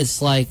 right.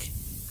 It's like,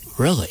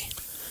 really?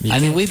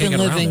 We've been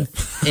living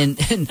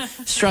in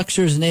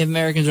structures, Native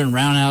Americans are in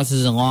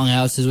roundhouses and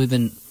longhouses. We've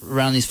been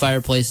around these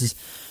fireplaces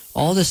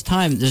all this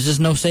time. There's just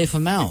no safe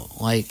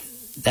amount. Like,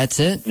 that's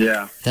it?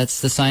 Yeah.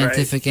 That's the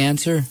scientific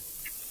answer?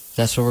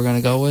 That's what we're going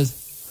to go with?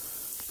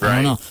 Right.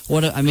 I don't know.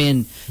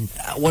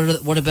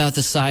 What about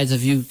the sides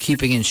of you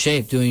keeping in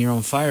shape, doing your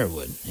own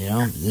firewood?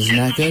 Isn't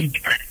that good?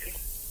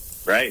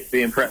 Right.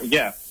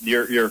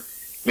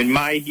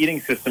 My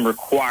heating system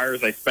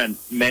requires I spend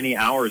many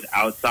hours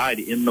outside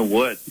in the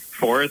woods,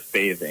 forest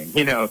bathing,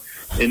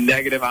 in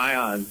negative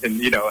ions and,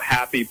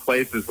 happy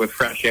places with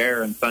fresh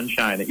air and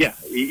sunshine. Yeah,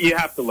 you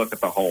have to look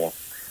at the whole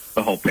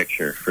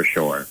picture for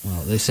sure.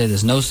 Well, they say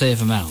there's no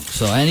safe amount.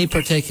 So any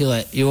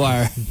particulate, you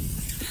are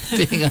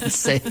being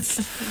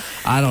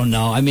unsafe. I don't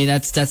know.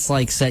 That's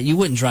like set. You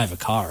wouldn't drive a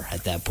car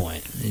at that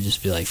point. You'd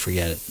just be like,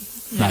 forget it.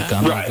 Not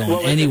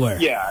going anywhere.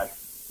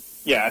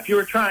 Yeah, if you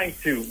were trying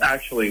to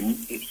actually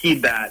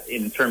heed that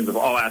in terms of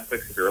all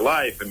aspects of your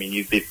life,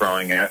 you'd be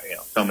throwing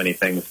so many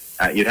things.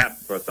 You'd have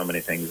to throw so many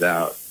things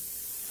out.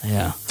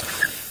 Yeah.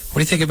 What do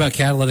you think about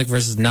catalytic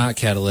versus not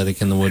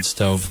catalytic in the wood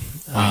stove?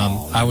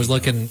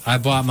 I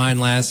bought mine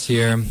last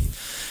year,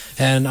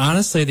 and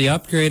honestly, the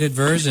upgraded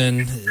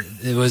version,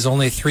 it was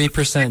only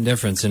 3%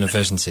 difference in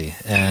efficiency.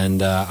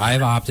 And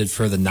I've opted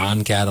for the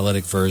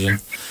non-catalytic version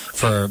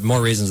for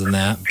more reasons than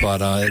that. But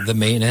the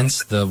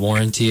maintenance, the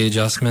warranty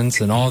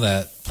adjustments, and all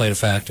that played a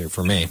factor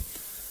for me.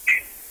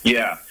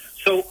 Yeah.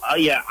 So,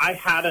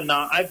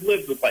 I've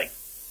lived with like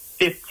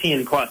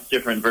 15 plus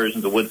different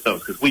versions of wood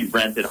stoves because we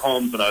rented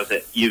homes when I was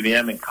at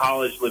UVM in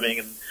college, living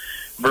in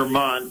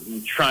Vermont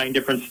and trying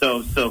different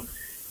stoves. So,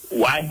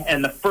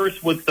 and the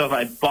first wood stove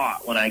I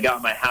bought when I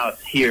got my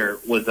house here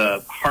was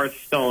a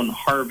Hearthstone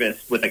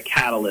Harvest with a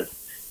catalyst.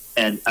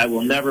 And I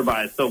will never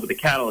buy a stove with a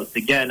catalyst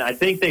again. I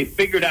think they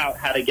figured out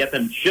how to get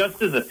them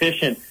just as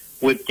efficient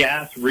with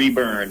gas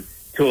reburn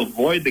to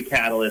avoid the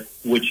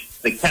catalyst, which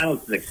the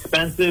catalyst is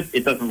expensive.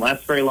 It doesn't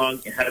last very long.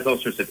 It has all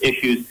sorts of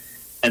issues,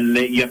 and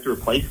you have to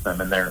replace them,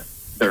 and they're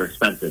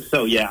expensive.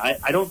 So, yeah,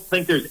 I don't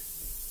think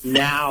there's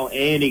now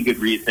any good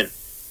reason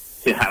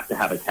to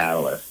have a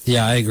catalyst.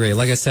 Yeah, I agree.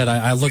 Like I said,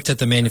 I looked at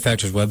the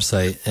manufacturer's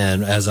website,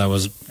 and as I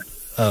was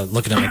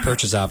looking at my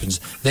purchase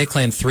options, they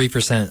claim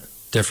 3%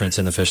 difference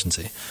in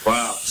efficiency.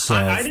 Wow. So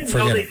I didn't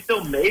know they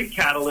still made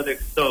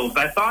catalytic stoves.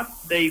 I thought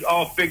they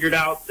all figured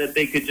out that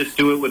they could just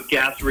do it with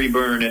gas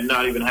reburn and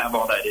not even have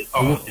all that.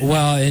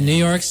 Well, in New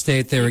York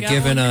State, they were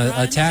given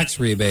a tax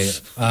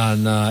rebate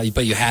on,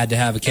 but you had to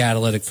have a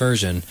catalytic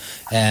version.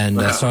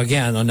 And so,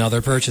 again,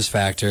 another purchase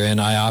factor.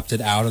 And I opted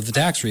out of the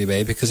tax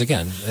rebate because,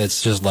 again,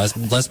 it's just less.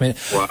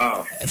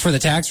 Wow. For the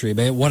tax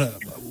rebate,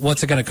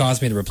 what's it going to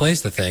cost me to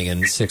replace the thing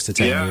in 6 to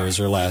 10 years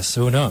or less?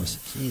 Who knows?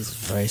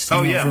 Jesus Christ.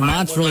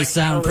 Vermont's really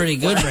sounding pretty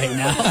good right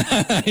now.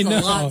 I know.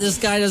 A lot this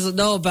guy doesn't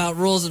know about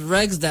rules and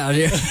regs down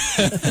here.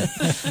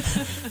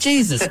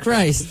 Jesus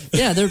Christ.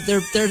 Yeah, they're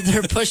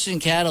pushing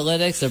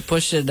catalytics. They're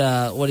pushing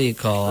what do you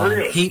call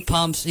heat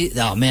pumps.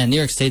 Oh man, New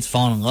York State's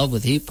falling in love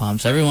with heat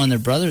pumps. Everyone, their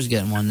brother's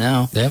getting one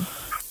now. Yep.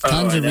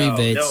 Tons of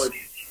rebates. No,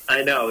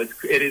 I know it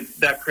is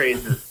that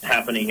craze is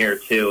happening here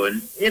too,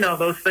 and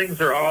those things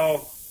are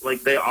all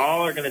they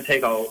all are going to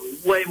take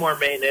way more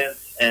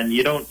maintenance, and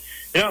you're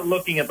not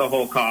looking at the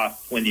whole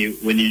cost when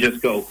you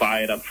just go buy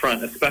it up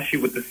front, especially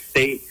with the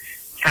state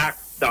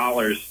tax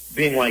dollars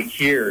being like,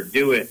 here,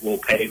 do it, we'll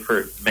pay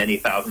for many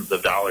thousands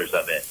of dollars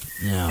of it.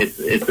 Yeah.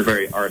 It's a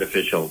very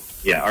artificial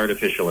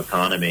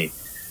economy.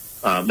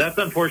 That's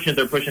unfortunate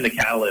they're pushing the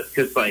catalyst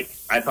because,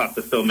 I thought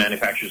the stove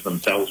manufacturers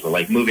themselves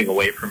were, moving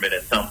away from it.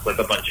 It sounds like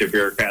a bunch of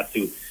bureaucrats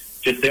who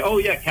just say, oh,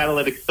 yeah,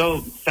 catalytic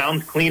stove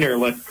sounds cleaner,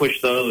 let's push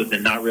those,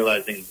 and not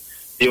realizing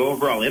the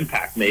overall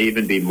impact may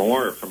even be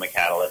more from a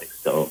catalytic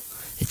stove.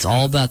 It's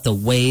all about the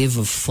wave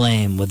of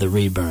flame with the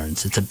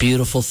reburns. It's a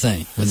beautiful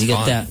thing. When you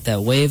get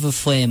that wave of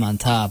flame on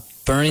top,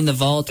 burning the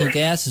volatile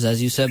gases,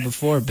 as you said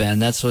before, Ben,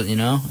 that's what,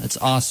 it's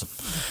awesome.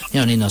 You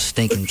don't need no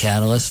stinking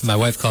catalyst. My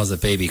wife calls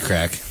it baby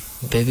crack.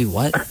 Baby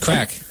what?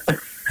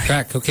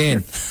 Crack,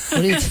 cocaine.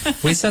 What do you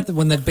we set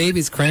when the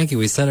baby's cranky,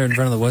 we set her in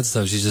front of the wood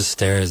stove. She just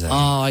stares at. Oh,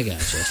 I got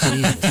you.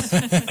 Jesus.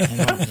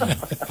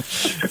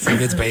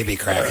 It's baby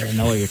crack. I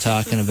know what you're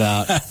talking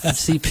about.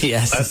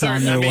 CPS is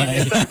on their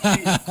way.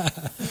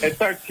 It's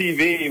our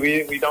TV.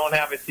 We don't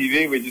have a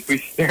TV. We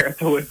stare at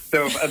the wood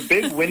stove. A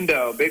big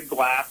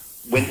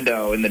glass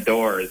window in the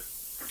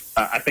doors.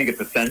 I think it's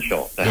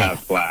essential to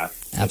have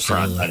glass in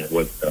front on your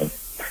wood stove.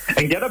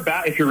 And get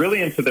if you're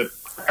really into the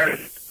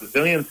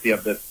resiliency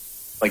of this,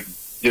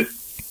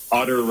 just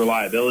utter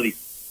reliability,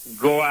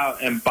 go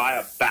out and buy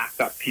a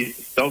backup piece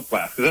of stove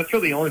glass, because that's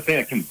really the only thing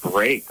that can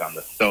break on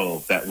the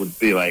stove that would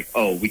be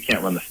we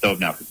can't run the stove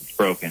now because it's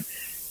broken.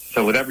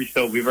 So with every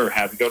stove we've ever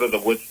had, we go to the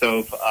wood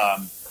stove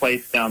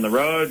place down the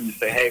road and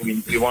say, hey,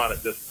 we want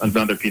just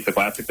another piece of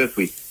glass like this.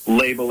 We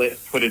label it,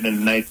 put it in a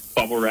nice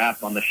bubble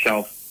wrap on the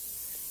shelf.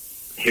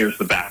 Here's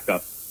the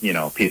backup,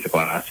 piece of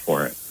glass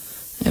for it.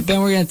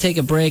 Ben, we're going to take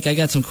a break. I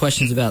got some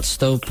questions about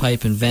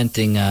stovepipe and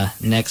venting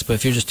next, but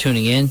if you're just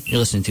tuning in, you're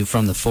listening to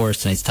From the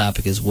Forest. Tonight's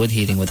topic is wood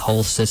heating with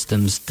Whole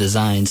Systems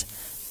Designs,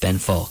 Ben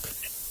Falk.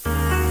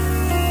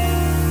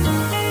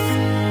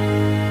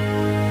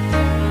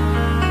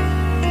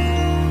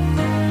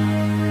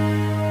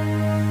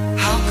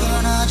 How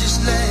can I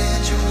just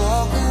let you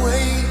walk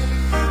away?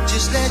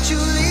 Just let you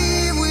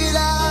leave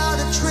without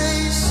a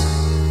trace.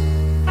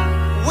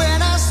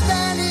 When I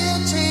stand here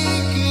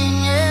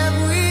taking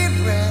every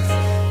breath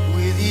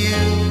with you,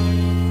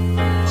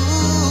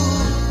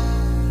 ooh,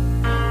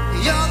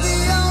 you're the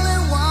only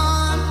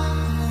one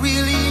who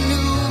really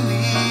knew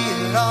me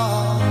at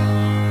all.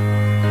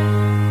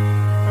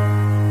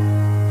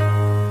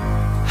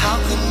 How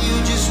can you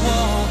just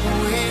walk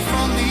away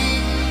from me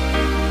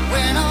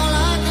when all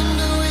I can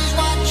do is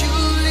watch you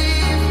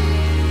leave?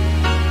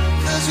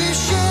 'Cause we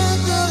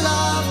shared the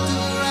love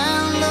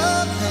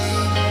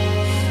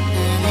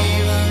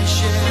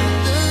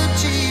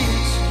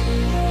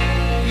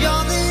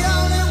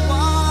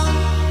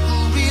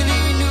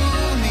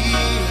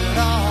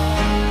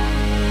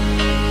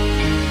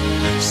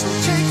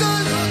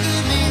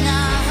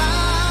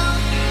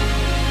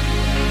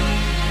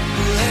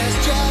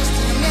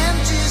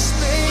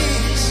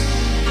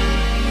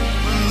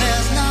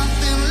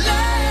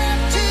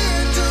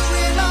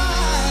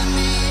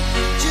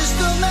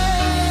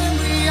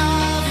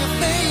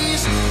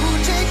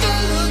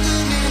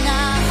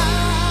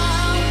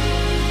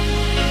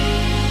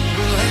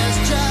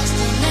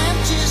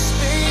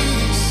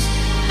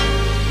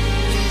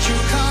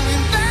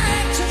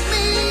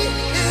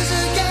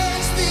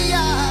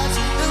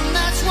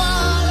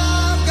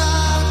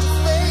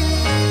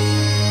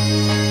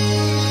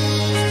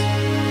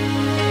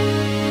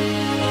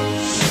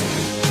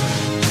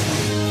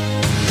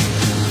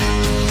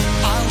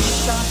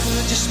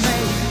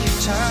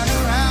turn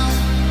around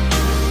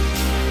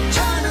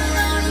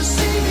and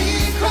see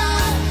me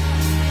cry.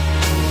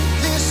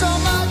 There's so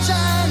much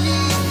I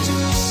need to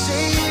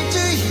say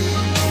to you,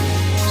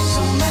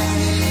 so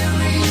many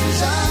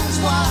reasons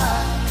why.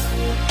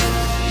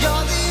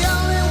 You're the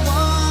only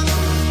one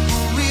who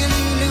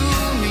really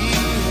knew me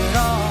at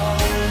all.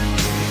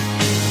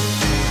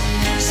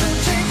 So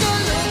take a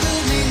look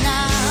at me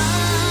now.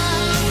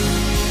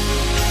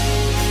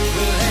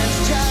 There's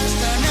just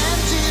an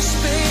empty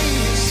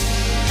space.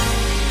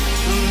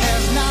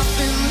 There's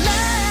nothing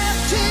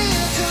left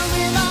here to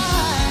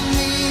remind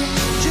me.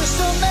 Just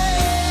a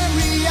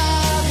memory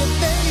of your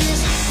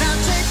face. Now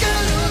take a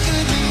look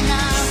at me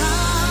now.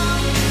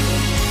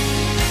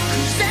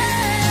 'Cause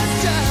there's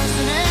just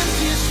an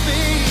empty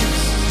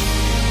space.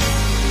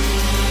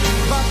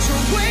 But to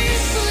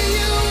wait for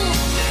you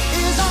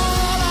is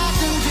all I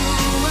can do,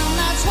 and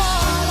that's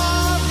what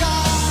I've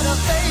gotta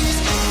face.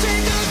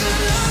 Take a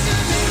good look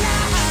at me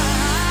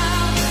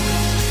now.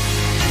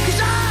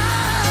 'Cause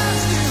I'll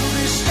still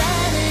be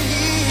standing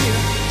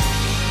here,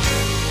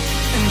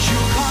 and you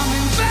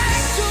coming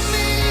back to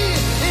me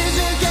is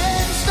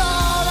against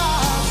all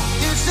odds.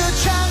 It's the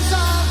chance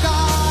I've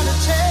gotta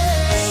take.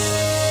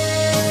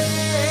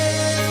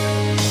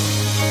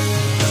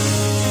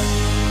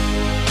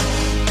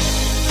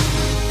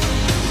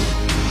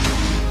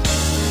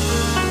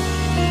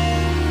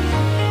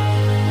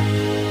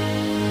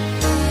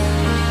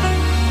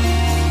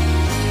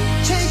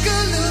 Take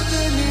a look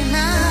at me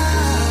now.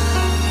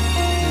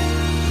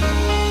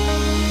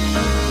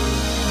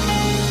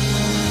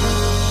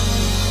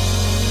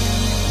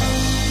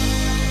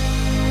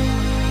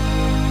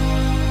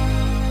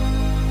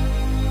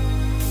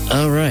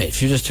 All right,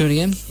 if you're just tuning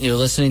in, you're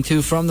listening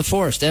to From the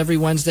Forest. Every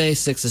Wednesday,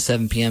 6 to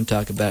 7 p.m.,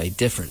 talk about a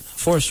different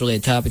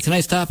forest-related topic.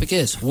 Tonight's topic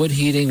is wood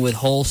heating with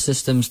whole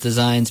systems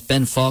designs.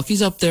 Ben Falk,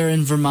 he's up there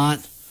in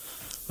Vermont,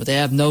 where they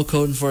have no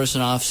code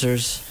enforcement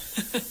officers.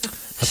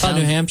 I thought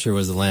New Hampshire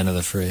was the land of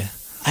the free.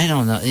 I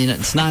don't know.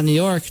 It's not New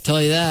York, I'll tell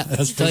you that.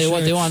 That's tell for you what,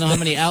 sure. they want to know how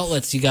many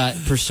outlets you got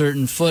per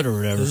certain foot or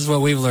whatever. This is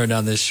what we've learned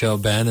on this show,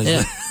 Ben. is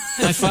Yeah.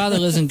 that- My father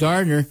lives in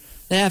Gardner.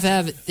 They have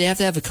to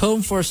have a code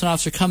enforcement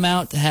officer come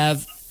out to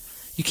have.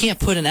 You can't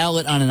put an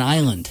outlet on an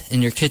island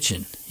in your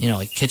kitchen. You know,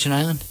 like kitchen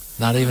island.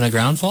 Not even a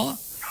ground fault?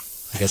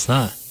 I guess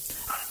not.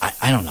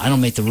 I don't know. I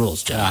don't make the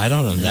rules, Joe. I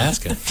don't know. I'm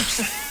asking.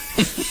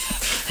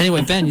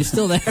 Anyway, Ben, you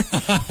still there?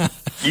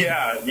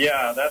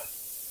 Yeah,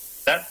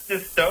 that's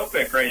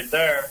dystopic right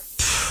there.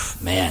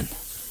 Man,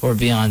 we're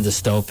beyond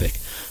dystopic.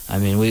 I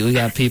mean, we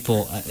got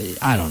people.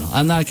 I don't know.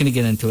 I'm not going to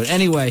get into it.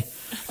 Anyway,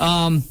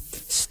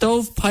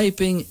 stove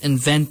piping and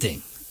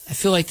venting. I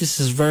feel like this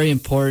is very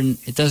important.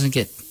 It doesn't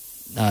get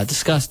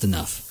discussed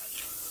enough.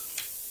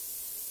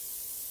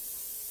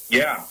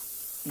 Yeah.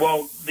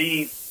 Well,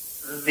 the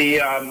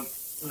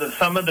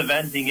some of the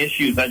venting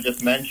issues I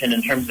just mentioned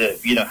in terms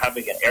of,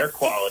 having an air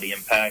quality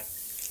impact.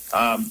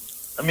 I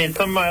mean,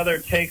 some of my other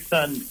takes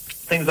on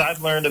things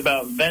I've learned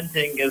about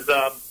venting is,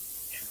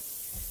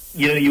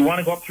 you want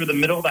to go up through the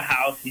middle of the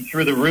house and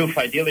through the roof,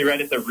 ideally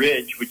right at the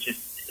ridge, which is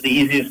the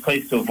easiest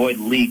place to avoid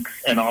leaks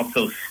and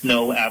also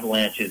snow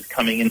avalanches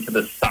coming into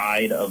the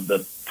side of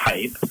the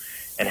pipe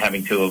and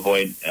having to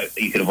avoid,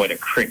 you could avoid a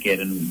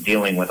cricket and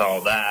dealing with all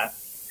that.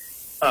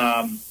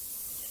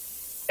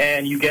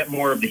 And you get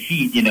more of the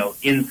heat,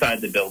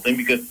 inside the building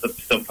because the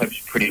stovepipe's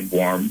pretty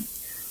warm.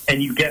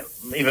 And you get,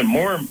 even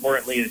more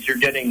importantly, is you're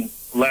getting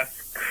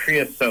less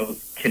creosote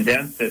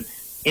condensates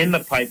in the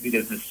pipe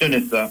because as soon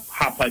as the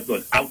hot pipe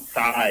goes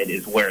outside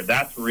is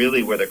that's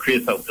really where the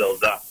creosote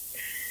builds up.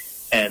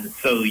 And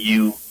so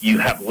you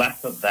have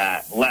less of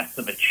that, less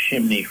of a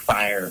chimney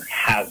fire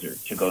hazard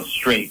to go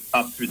straight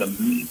up through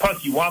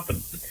plus you want the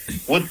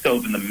wood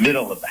stove in the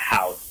middle of the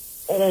house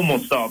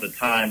almost all the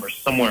time or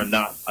somewhere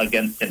not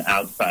against an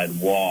outside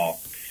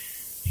wall.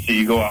 So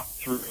you go out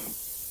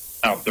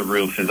the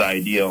roof is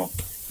ideal.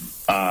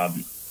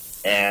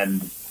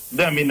 And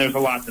I mean, there's a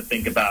lot to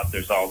think about.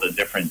 There's all the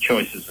different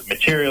choices of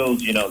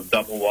materials,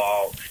 double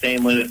wall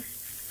stainless,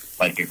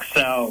 like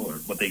Excel, or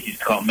what they used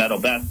to call metal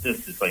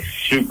asbestos. It's like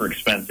super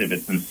expensive.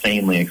 It's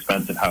insanely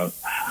expensive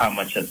how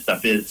much that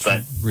stuff is.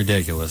 But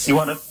ridiculous. You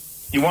want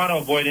to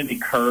avoid any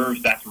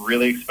curves. That's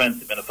really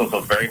expensive, and it's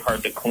also very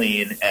hard to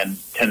clean and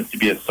tends to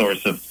be a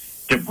source of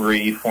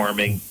debris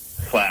forming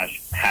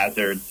 /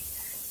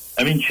 hazards.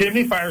 I mean,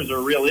 chimney fires are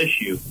a real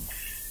issue.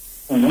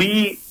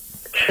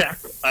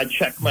 I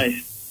check my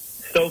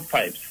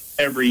stovepipes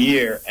every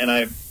year, and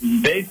I've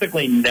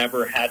basically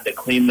never had to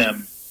clean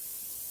them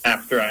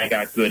after I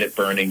got good at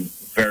burning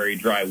very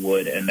dry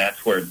wood, and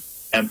that's where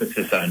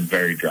emphasis on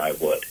very dry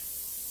wood.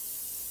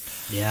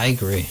 Yeah, I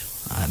agree.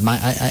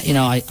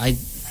 I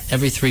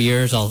every 3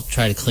 years I'll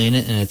try to clean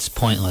it, and it's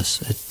pointless.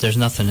 There's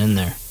nothing in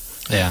there.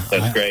 Yeah,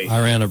 that's great.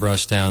 I ran a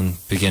brush down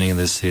beginning of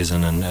this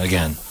season, and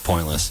again,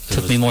 pointless.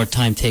 Took me more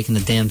time taking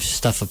the damn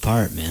stuff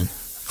apart, man.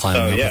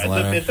 Climbing up with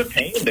ladder. It's a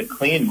pain to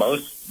clean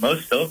most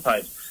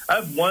stovepipes. I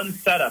have one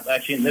setup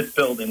actually in this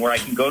building where I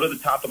can go to the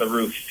top of the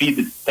roof, feed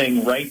the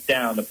thing right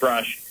down the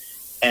brush,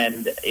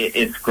 and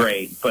it's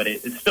great. But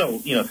it's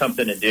still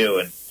something to do.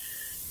 And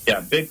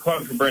Yeah, big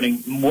plug for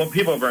burning. Well,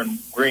 people burn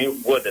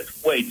green wood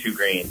that's way too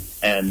green,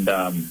 and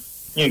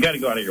you got to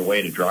go out of your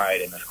way to dry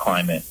it in this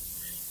climate.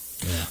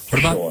 Yeah.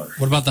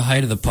 What about the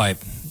height of the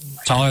pipe?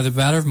 Taller the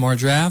better, more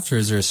draft, or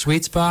is there a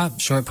sweet spot?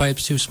 Short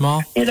pipe's too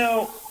small?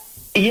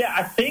 Yeah,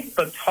 I think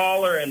the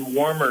taller and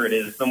warmer it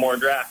is, the more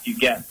draft you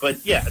get.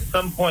 But yeah, at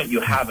some point you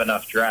have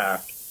enough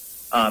draft.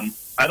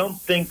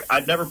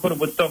 I've never put a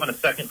wood stove on a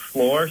second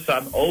floor, so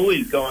I'm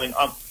always going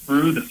up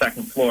through the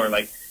second floor.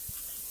 Like,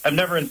 I've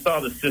never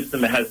installed a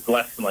system that has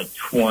less than like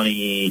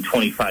 20,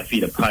 25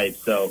 feet of pipe.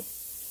 So,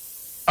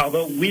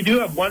 although we do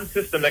have one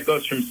system that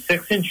goes from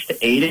 6-inch to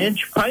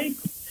 8-inch pipe,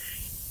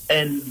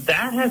 and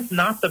that has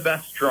not the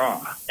best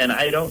draw. And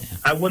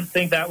I wouldn't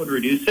think that would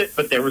reduce it,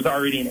 but there was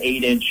already an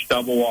 8-inch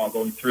double wall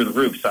going through the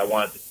roof, so I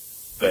wanted to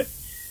do it.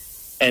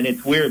 And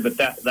it's weird, but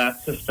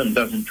that system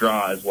doesn't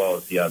draw as well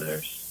as the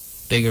others.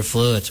 Bigger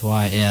flue, it's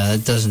why. Yeah,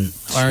 it doesn't.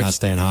 It's not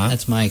staying hot.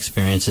 That's my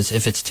experience.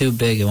 If it's too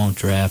big, it won't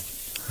draft.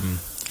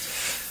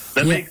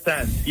 That makes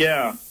sense.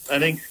 Yeah, I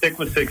think stick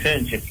with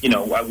 6-inch.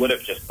 I would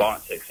have just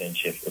bought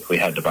 6-inch if we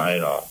had to buy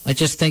it all. Like,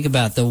 just think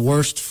about the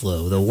worst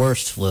flue. The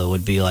worst flue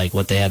would be like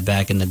what they had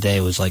back in the day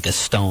was like a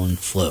stone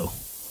flue,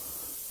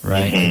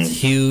 right? Mm-hmm. It's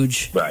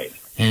huge, right?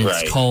 And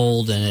it's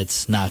cold, and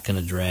it's not going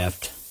to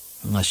draft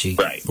unless you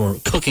Right. were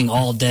cooking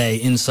all day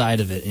inside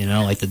of it.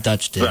 Like the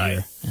Dutch did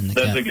here. And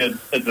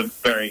That's a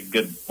very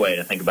good way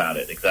to think about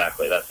it.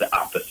 Exactly. That's the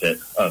opposite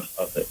of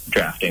it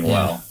drafting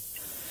well.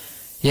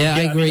 Yeah, I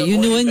agree. mean, You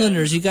New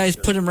Englanders, you guys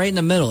put them right in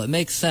the middle. It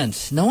makes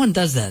sense. No one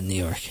does that in New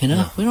York, We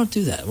don't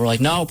do that. We're like,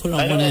 no, put it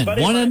on one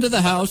end. One end of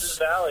the house.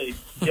 Valley.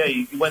 Yeah,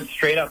 you went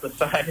straight out the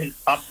side and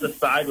up the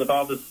side with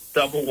all this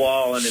double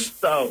wall, and it's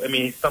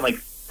he spent like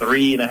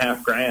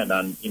 $3,500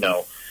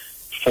 on,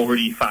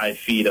 45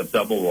 feet of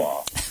double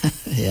wall.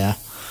 Yeah.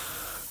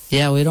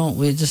 Yeah,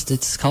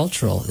 it's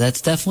cultural.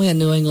 That's definitely a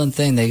New England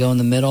thing. They go in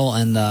the middle,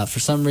 and for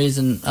some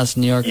reason, us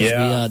New Yorkers,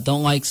 we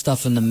don't like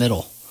stuff in the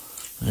middle.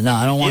 No,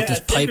 I don't want this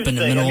pipe in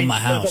the middle of my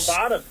house.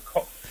 There's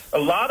a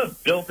lot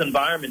of built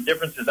environment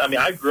differences. I mean,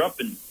 I grew up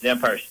in the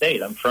Empire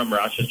State. I'm from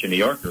Rochester, New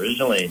York,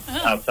 originally,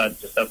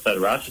 just outside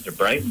of Rochester,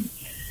 Brighton.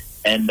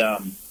 And,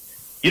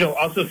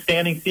 also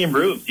standing seam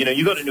roofs.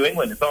 You go to New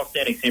England, it's all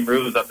standing seam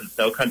roofs up in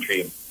snow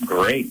country.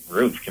 Great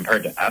roof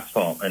compared to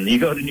asphalt. And you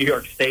go to New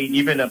York State,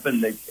 even up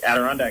in the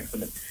Adirondacks,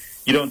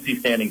 you don't see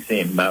standing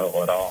seam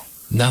metal at all.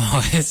 No,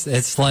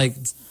 it's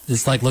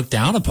like looked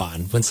down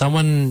upon when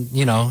someone,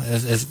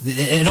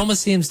 it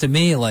almost seems to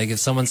me like if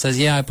someone says,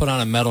 yeah, I put on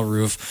a metal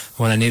roof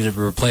when I needed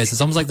to replace,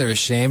 it's almost like they're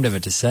ashamed of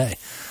it to say.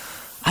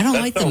 I don't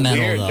like the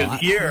metal, weird, though.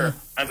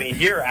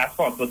 Here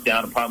asphalt looked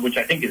down upon, which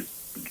I think is,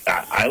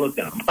 I look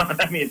down upon.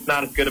 It's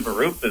not as good of a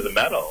roof as a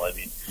metal.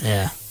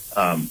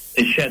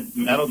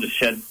 Metal just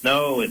sheds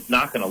snow. It's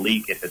not going to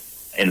leak if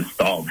it's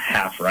installed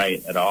half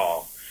right at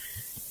all.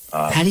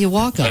 How do you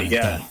walk on it,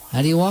 though?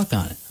 How do you walk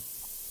on it?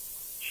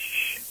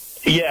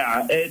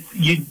 Yeah,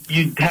 you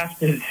have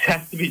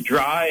to be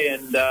dry,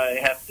 and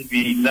it has to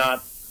be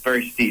not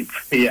very steep.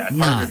 Yeah, it's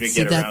harder to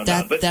get around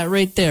on. But that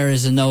right there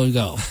is a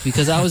no-go,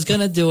 because I was going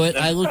to do it.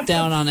 I looked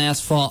down on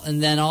asphalt,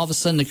 and then all of a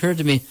sudden it occurred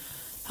to me,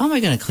 how am I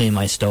going to clean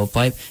my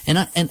stovepipe? And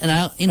I,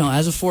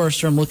 as a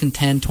forester, I'm looking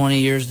 10, 20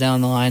 years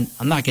down the line.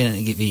 I'm not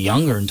going to be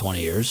younger in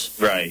 20 years.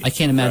 Right. I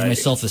can't imagine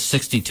myself at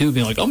 62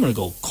 being like, I'm going to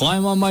go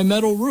climb on my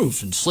metal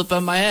roof and slip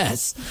on my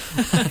ass.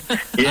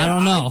 I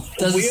don't know.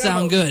 Doesn't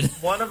sound good.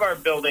 One of our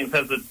buildings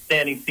has a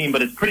standing seam,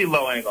 but it's pretty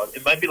low angle.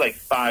 It might be like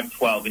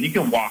 512, and you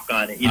can walk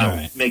on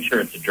it. Make sure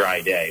it's a dry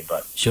day,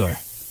 but sure,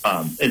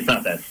 it's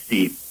not that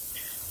steep.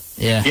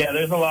 Yeah. Yeah,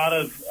 there's a lot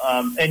of,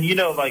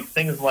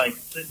 things like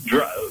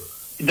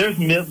there's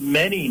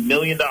many $1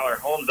 million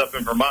homes up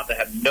in Vermont that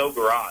have no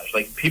garage.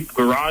 Like,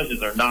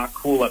 garages are not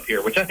cool up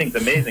here, which I think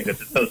is amazing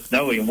because it's so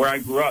snowy. And where I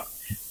grew up,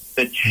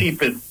 the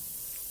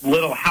cheapest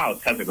little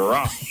house has a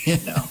garage.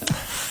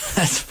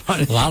 That's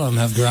funny. A lot of them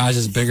have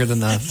garages bigger than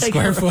the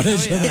square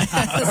footage of the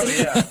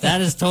house. That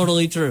is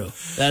totally true.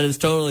 That is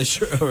totally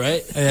true,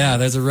 right? Yeah,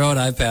 there's a road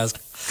I pass.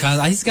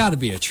 He's got to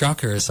be a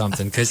trucker or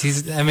something because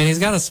he's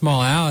got a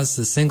small house,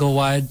 a single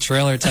wide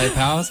trailer type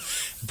house,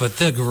 but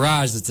the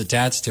garage that's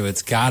attached to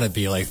it's got to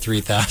be like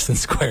 3,000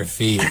 square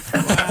feet.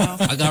 Wow.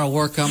 I got to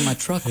work on my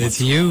truck. It's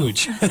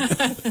huge.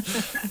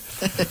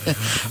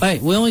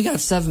 Right, we only got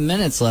 7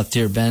 minutes left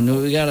here, Ben.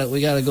 We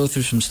gotta go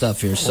through some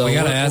stuff here. So we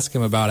got to ask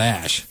him about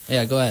ash.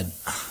 Yeah, go ahead.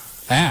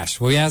 Ash.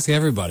 We ask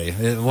everybody.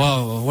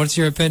 Well, what's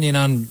your opinion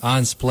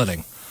on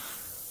splitting?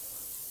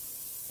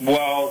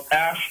 Well,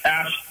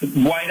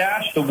 white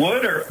ash, the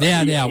wood, or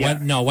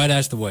white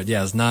ash, the wood.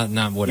 Yes,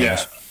 not wood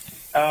ash.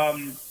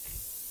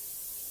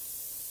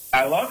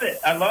 I love it.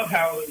 I love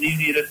how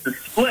easy it is to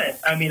split.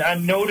 I mean,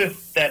 I've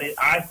noticed that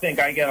I think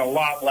I get a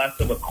lot less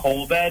of a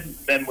coal bed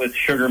than with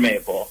sugar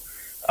maple.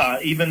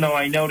 Even though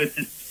I notice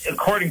it's,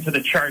 according to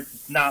the charts,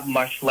 it's not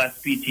much less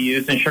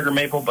BTUs than sugar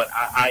maple, but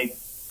I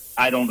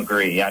don't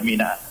agree. I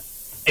mean,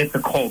 it's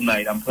a cold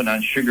night. I'm putting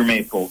on sugar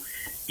maple,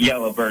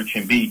 yellow birch,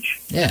 and beech.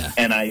 Yeah.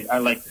 And I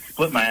like to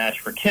split my ash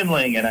for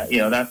kindling, and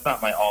that's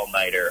not my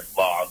all-nighter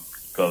log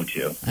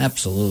go-to.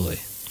 Absolutely.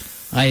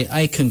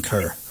 I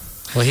concur.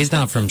 Well, he's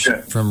not from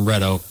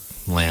Red Oak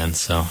land,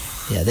 so.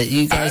 Yeah, that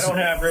you guys.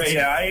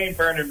 I ain't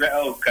burning red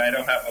oak. I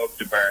don't have oak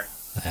to burn.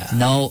 Yeah.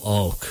 No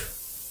oak.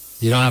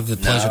 You don't have the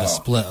pleasure to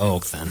split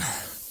oak, then.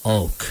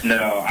 Oak.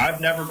 No,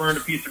 I've never burned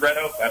a piece of red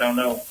oak. I don't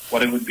know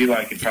what it would be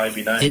like. It'd probably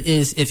be nice. It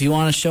is, if you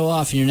want to show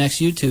off in your next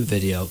YouTube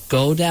video,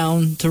 go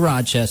down to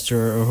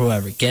Rochester or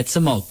whoever, get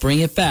some oak, bring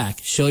it back,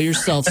 show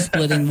yourself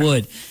splitting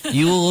wood.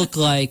 You will look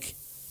like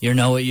you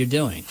know what you're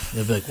doing.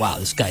 They'll be like, wow,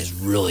 this guy's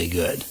really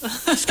good.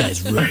 This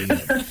guy's really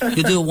good.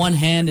 You do it one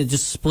hand, it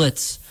just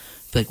splits.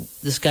 Like,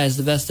 this guy's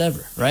the best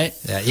ever, right?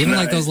 Yeah, even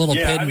like those little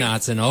pin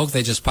knots in oak,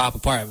 they just pop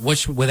apart.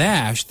 Which with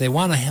ash, they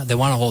want to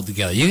hold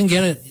together. You can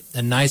get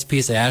a nice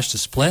piece of ash to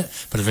split,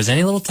 but if there's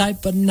any little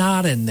type of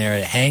knot in there,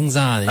 it hangs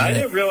on. I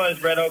didn't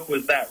realize red oak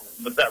was that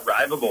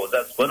riveable, was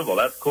that splittable.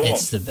 That's cool.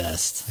 It's the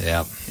best.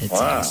 Yeah.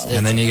 Wow.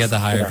 And then you get the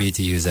higher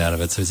BTUs out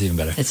of it, so it's even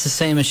better. It's the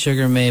same as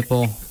sugar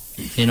maple,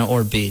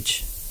 or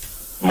beech.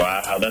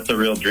 Wow, that's a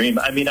real dream.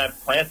 I mean, I've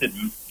planted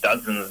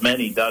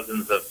many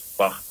dozens of,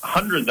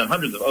 hundreds and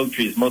hundreds of oak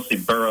trees, mostly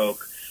bur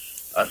oak,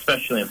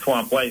 especially in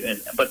swamp white,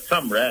 but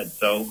some red.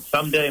 So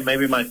someday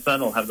maybe my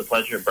son will have the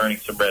pleasure of burning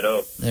some red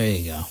oak. There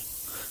you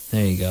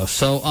go.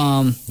 So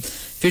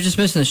if you're just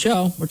missing the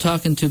show, we're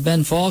talking to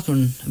Ben Falk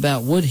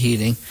about wood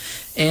heating.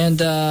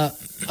 And,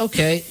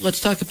 okay,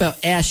 let's talk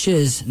about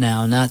ashes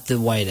now, not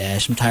the white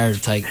ash. I'm tired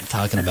of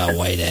talking about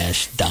white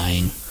ash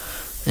dying.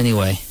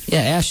 Anyway,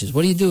 ashes.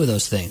 What do you do with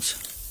those things?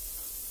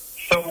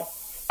 So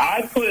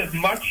I put as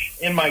much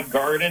in my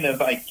garden as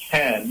I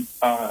can.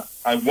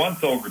 I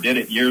once overdid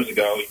it years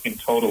ago. You can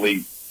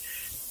totally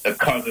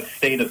cause a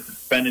state of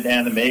suspended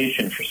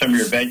animation for some of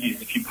your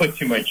veggies if you put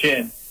too much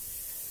in.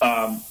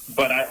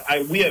 But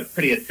we have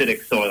pretty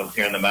acidic soils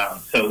here in the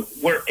mountains, so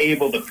we're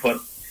able to put,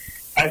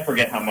 I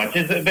forget how much,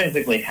 it's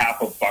basically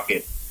half a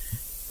bucket,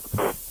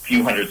 a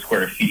few hundred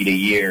square feet a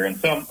year. And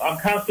so I'm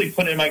constantly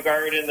putting it in my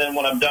garden, and then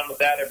when I'm done with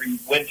that every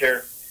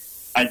winter,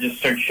 I just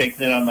start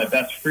shaking it on my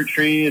best fruit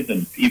trees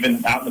and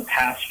even out in the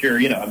pasture.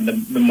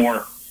 The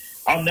more,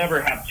 I'll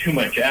never have too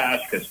much ash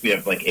because we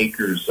have like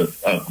acres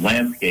of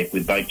landscape.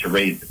 We'd like to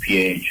raise the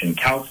pH and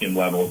calcium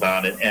levels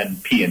on it,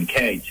 and P and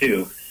K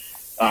too,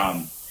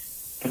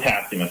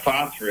 potassium and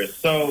phosphorus.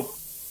 So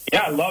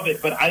yeah, I love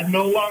it, but I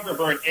no longer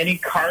burn any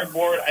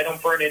cardboard. I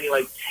don't burn any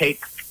like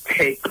take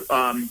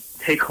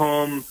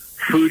home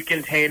food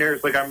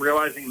containers. Like, I'm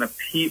realizing that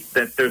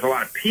there's a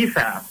lot of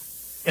PFAS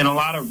and a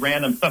lot of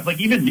random stuff, like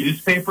even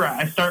newspaper.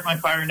 I start my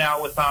fire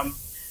now with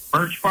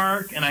birch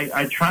bark, and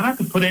I try not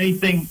to put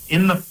anything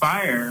in the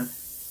fire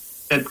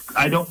that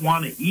I don't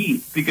want to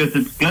eat, because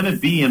it's going to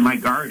be in my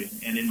garden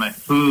and in my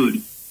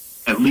food,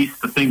 at least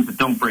the things that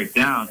don't break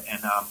down. And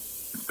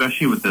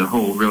especially with the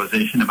whole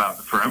realization about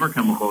the forever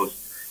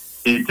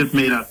chemicals, it just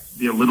made us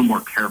be a little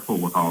more careful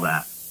with all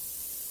that.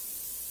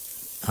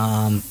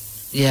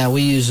 Yeah,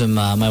 we use them.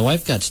 My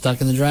wife got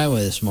stuck in the driveway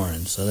this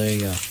morning, so there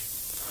you go.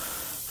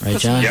 Right,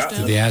 John? Yeah.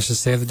 Did the ashes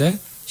save the day?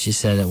 She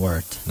said it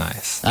worked.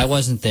 Nice. I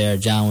wasn't there.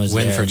 John was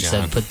there for and John.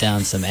 said, put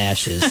down some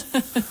ashes.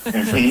 For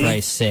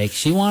Christ's sake.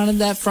 She wanted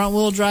that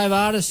front-wheel drive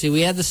Odyssey.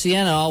 We had the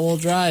Sienna all-wheel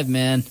drive,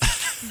 man.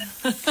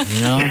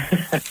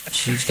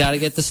 She's got to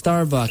get the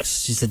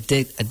Starbucks. She's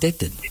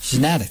addicted. She's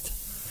an addict.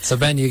 So,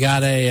 Ben, you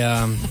got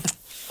a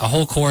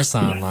whole course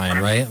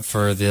online, right,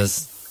 for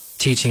this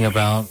teaching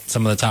about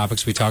some of the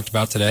topics we talked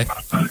about today?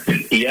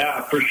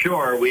 Yeah, for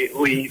sure.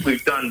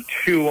 We've done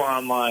 2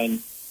 online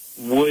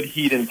wood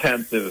heat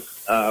intensives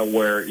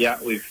where,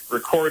 we've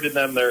recorded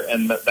them there,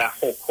 and that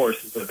whole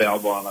course is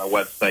available on our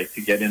website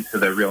to get into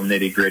the real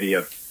nitty-gritty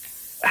of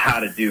how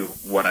to do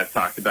what I've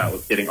talked about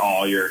with getting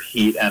all your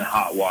heat and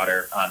hot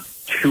water on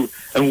 2.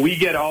 And we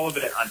get all of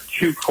it on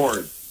 2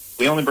 cords.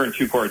 We only burn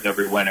 2 cords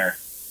every winter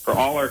for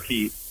all our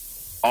heat,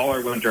 all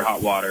our winter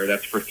hot water.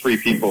 That's for 3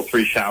 people,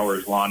 3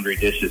 showers, laundry,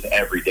 dishes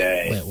every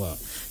day. Wait, what?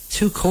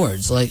 2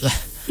 cords? Like,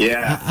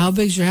 yeah. How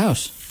big's your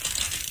house?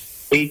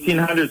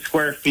 1,800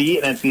 square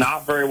feet, and it's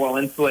not very well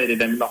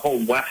insulated. I mean, the whole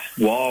west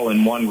wall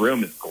in one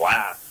room is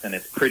glass, and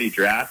it's pretty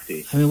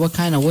drafty. I mean, what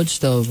kind of wood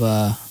stove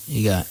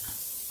you got?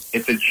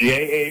 It's a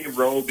JA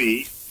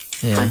Roby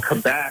from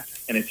Quebec,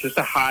 and it's just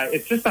a high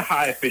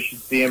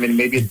efficiency. I mean,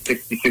 maybe it's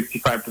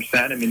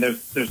 65%. I mean,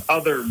 there's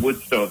other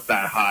wood stoves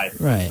that high,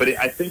 right? But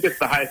I think it's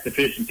the highest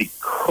efficiency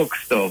cook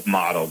stove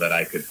model that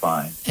I could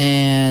find.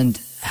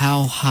 And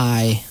how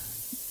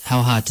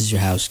hot does your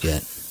house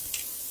get?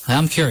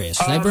 I'm curious.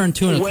 I burned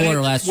 2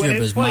 1/4 last year, but it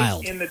was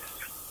mild.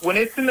 When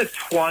it's in the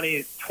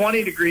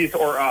 20 degrees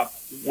or up,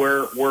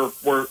 where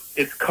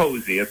it's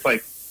cozy. It's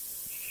like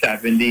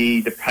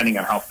 70, depending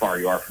on how far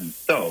you are from the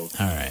stove.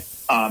 All right.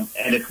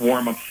 And it's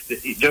warm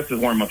just as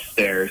warm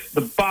upstairs.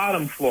 The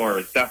bottom floor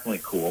is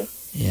definitely cool.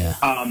 Yeah.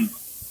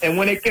 And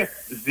when it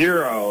gets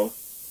 0,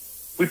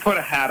 we put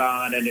a hat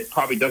on, and it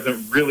probably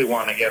doesn't really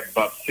want to get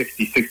above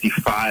 60,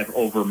 65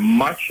 over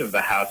much of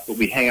the house, but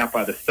we hang out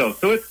by the stove.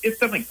 So it's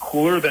definitely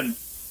cooler than,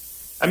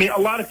 I mean, a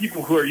lot of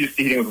people who are used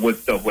to heating with wood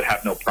stove would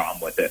have no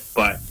problem with it.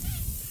 But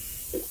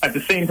at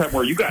the same time,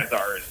 where you guys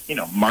are is,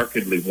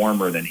 markedly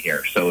warmer than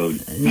here. So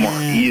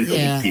more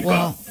easily keep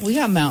up. We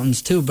got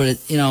mountains too, but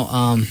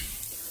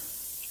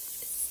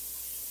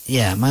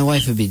Yeah, my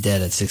wife would be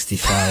dead at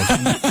 65.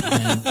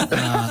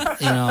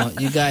 And,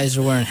 you guys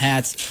are wearing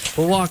hats.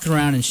 We're walking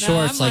around in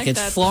shorts like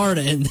it's that.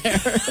 Florida in there.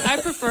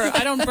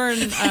 I don't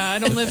burn, I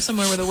don't live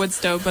somewhere with a wood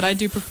stove, but I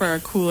do prefer a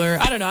cooler.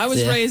 I don't know. I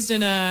was raised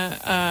in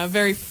a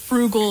very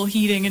frugal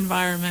heating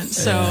environment,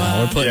 so.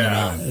 We're putting it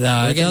on.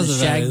 We're getting the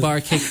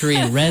shagbark, hickory,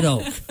 and red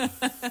oak.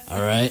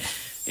 All right?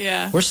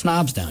 Yeah. We're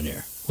snobs down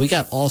here. We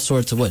got all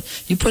sorts of wood.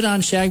 You put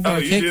on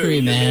shagbark hickory,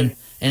 man,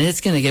 and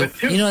it's going to get,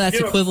 that's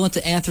equivalent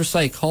to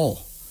anthracite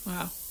coal.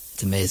 Wow.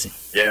 It's amazing.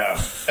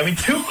 Yeah. I mean,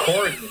 2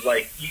 cords is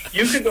like,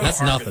 you could go. That's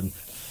nothing.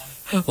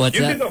 What's that?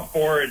 You could go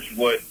forage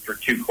wood for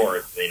 2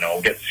 cords,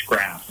 get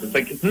scraps. It's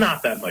like, it's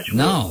not that much wood.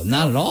 No,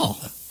 not at all.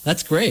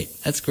 That's great.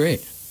 That's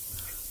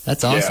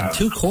awesome. Yeah.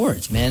 2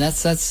 cords, man.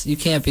 That's you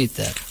can't beat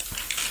that.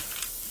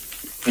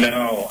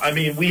 No. I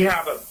mean, we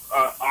have an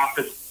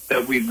office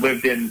that we've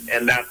lived in,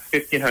 and that's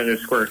 1,500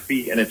 square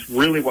feet, and it's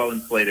really well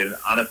insulated.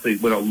 Honestly,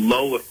 with a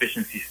low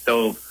efficiency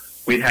stove,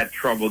 we'd had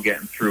trouble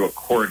getting through 1.5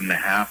 cords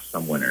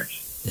some winters.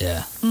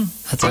 Yeah,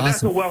 that's but awesome.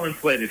 That's a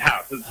well-insulated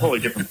house. It's a totally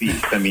different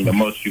beast. I mean,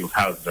 most people's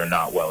houses are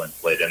not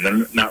well-insulated, and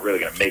they're not really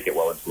going to make it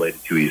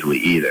well-insulated too easily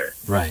either.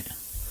 Right.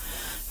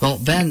 Well,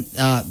 Ben,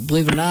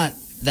 believe it or not,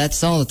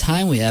 that's all the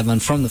time we have on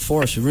From the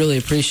Forest. We really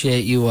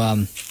appreciate you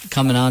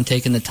coming on,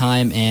 taking the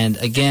time. And,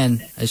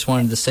 again, I just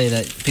wanted to say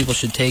that people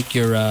should take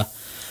your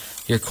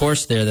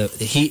course there, the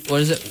heat,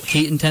 what is it,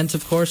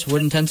 heat-intensive course,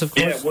 wood-intensive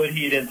course? Yeah, wood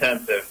heat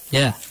intensive.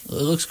 Yeah, it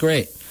looks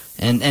great.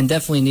 And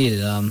definitely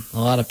needed. A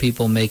lot of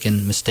people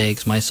making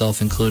mistakes,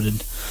 myself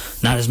included.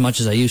 Not as much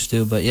as I used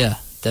to, but yeah,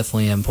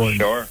 definitely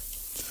important. Sure.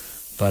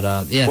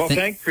 But yeah. Well,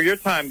 thanks for your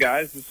time,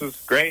 guys. This was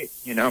great.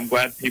 I'm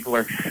glad people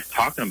are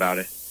talking about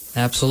it.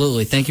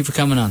 Absolutely. Thank you for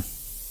coming on.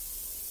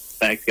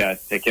 Thanks,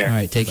 guys. Take care. All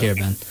right, take care,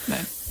 Ben.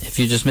 Bye. If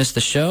you just missed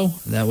the show,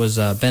 that was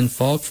Ben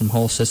Falk from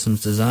Whole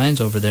Systems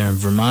Designs over there in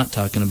Vermont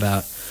talking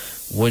about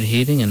wood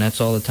heating, and that's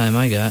all the time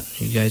I got.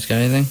 You guys got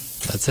anything?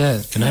 That's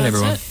it. Good night,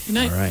 everyone. Good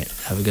night. All right.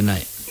 Have a good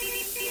night.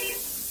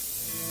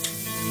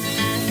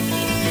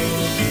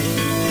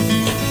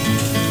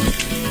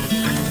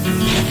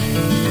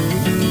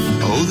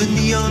 Oh, the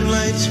neon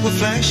lights were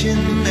flashing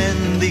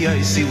and the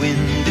icy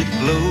wind did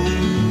blow.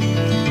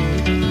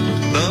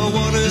 The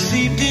water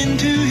seeped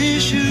into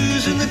his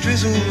shoes and the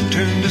drizzle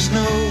turned to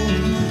snow.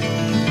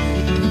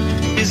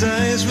 His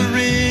eyes were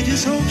red,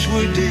 his hopes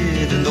were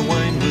dead, and the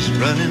wine was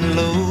running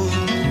low.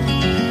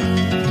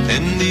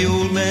 And the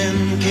old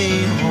man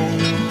came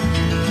home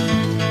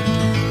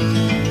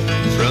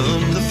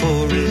from the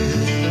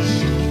forest.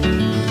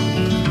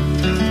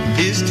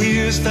 His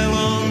tears fell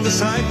on the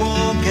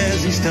sidewalk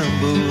as he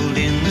stumbled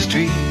in the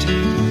street.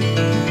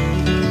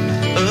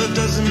 A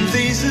dozen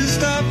faces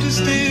stopped to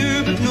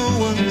stare, but no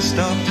one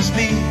stopped to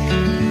speak.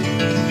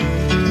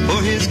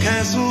 For his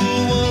castle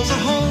was a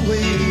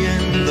hallway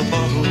and the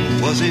bottle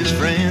was his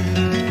friend.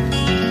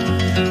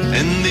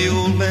 And the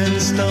old man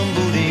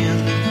stumbled in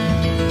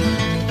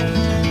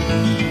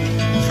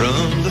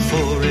from the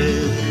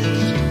forest.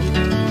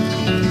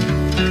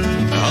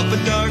 Up a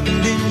dark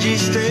and dingy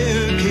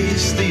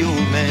staircase the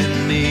old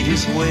man made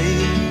his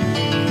way.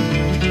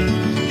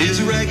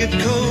 His ragged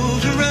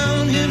coat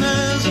around him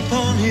as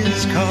upon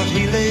his cot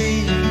he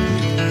lay.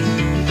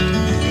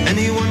 And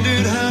he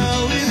wondered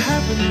how it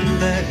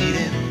happened that he'd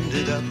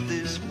ended up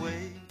this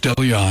way.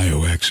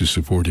 WIOX is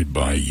supported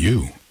by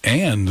you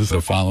and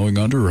the following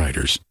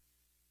underwriters: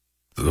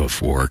 the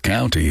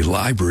 4-County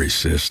Library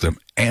System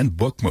and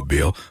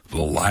Bookmobile,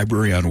 the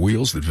library on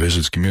wheels that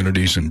visits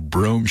communities in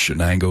Broome,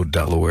 Shenango,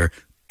 Delaware,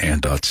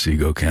 and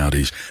Otsego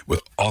counties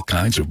with all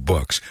kinds of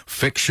books,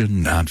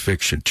 fiction,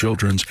 nonfiction,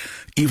 children's,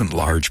 even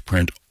large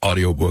print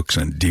audiobooks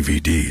and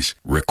DVDs.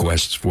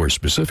 Requests for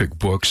specific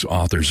books,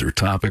 authors, or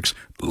topics,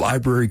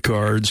 library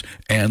cards,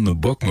 and the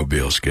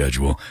Bookmobile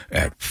schedule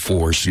at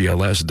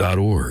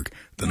 4cls.org.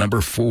 The number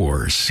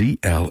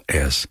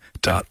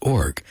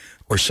 4cls.org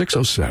or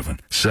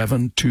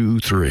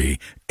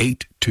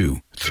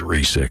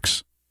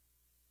 607-723-8236.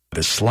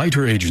 The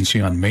Slighter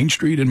Agency on Main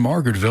Street in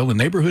Margaretville, a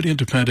neighborhood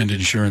independent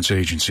insurance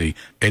agency,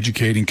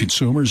 educating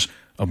consumers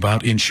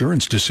about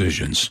insurance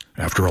decisions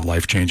after a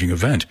life-changing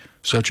event,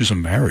 such as a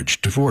marriage,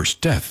 divorce,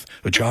 death,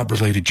 a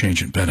job-related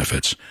change in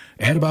benefits,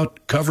 and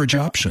about coverage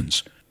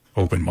options.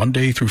 Open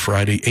Monday through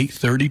Friday,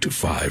 8:30 to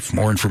 5.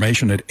 More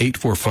information at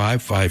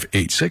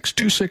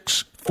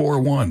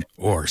 845-586-2641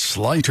 or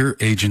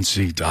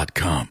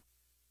slighteragency.com.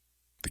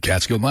 The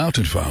Catskill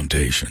Mountain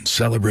Foundation,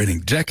 celebrating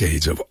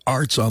decades of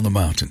arts on the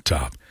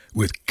mountaintop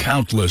with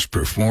countless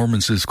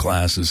performances,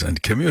 classes,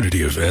 and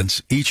community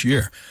events each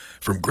year.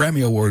 From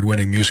Grammy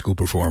Award-winning musical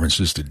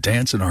performances to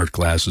dance and art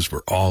classes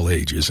for all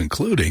ages,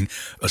 including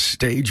a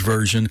stage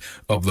version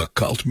of the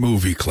cult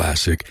movie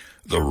classic,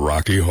 The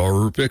Rocky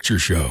Horror Picture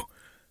Show.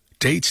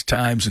 Dates,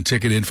 times, and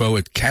ticket info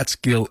at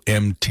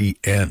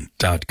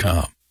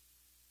catskillmtn.com.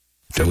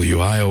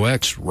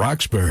 WIOX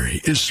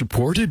Roxbury is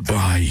supported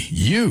by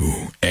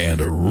you,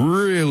 and a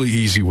really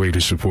easy way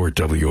to support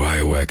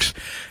WIOX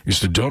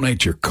is to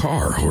donate your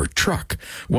car or truck.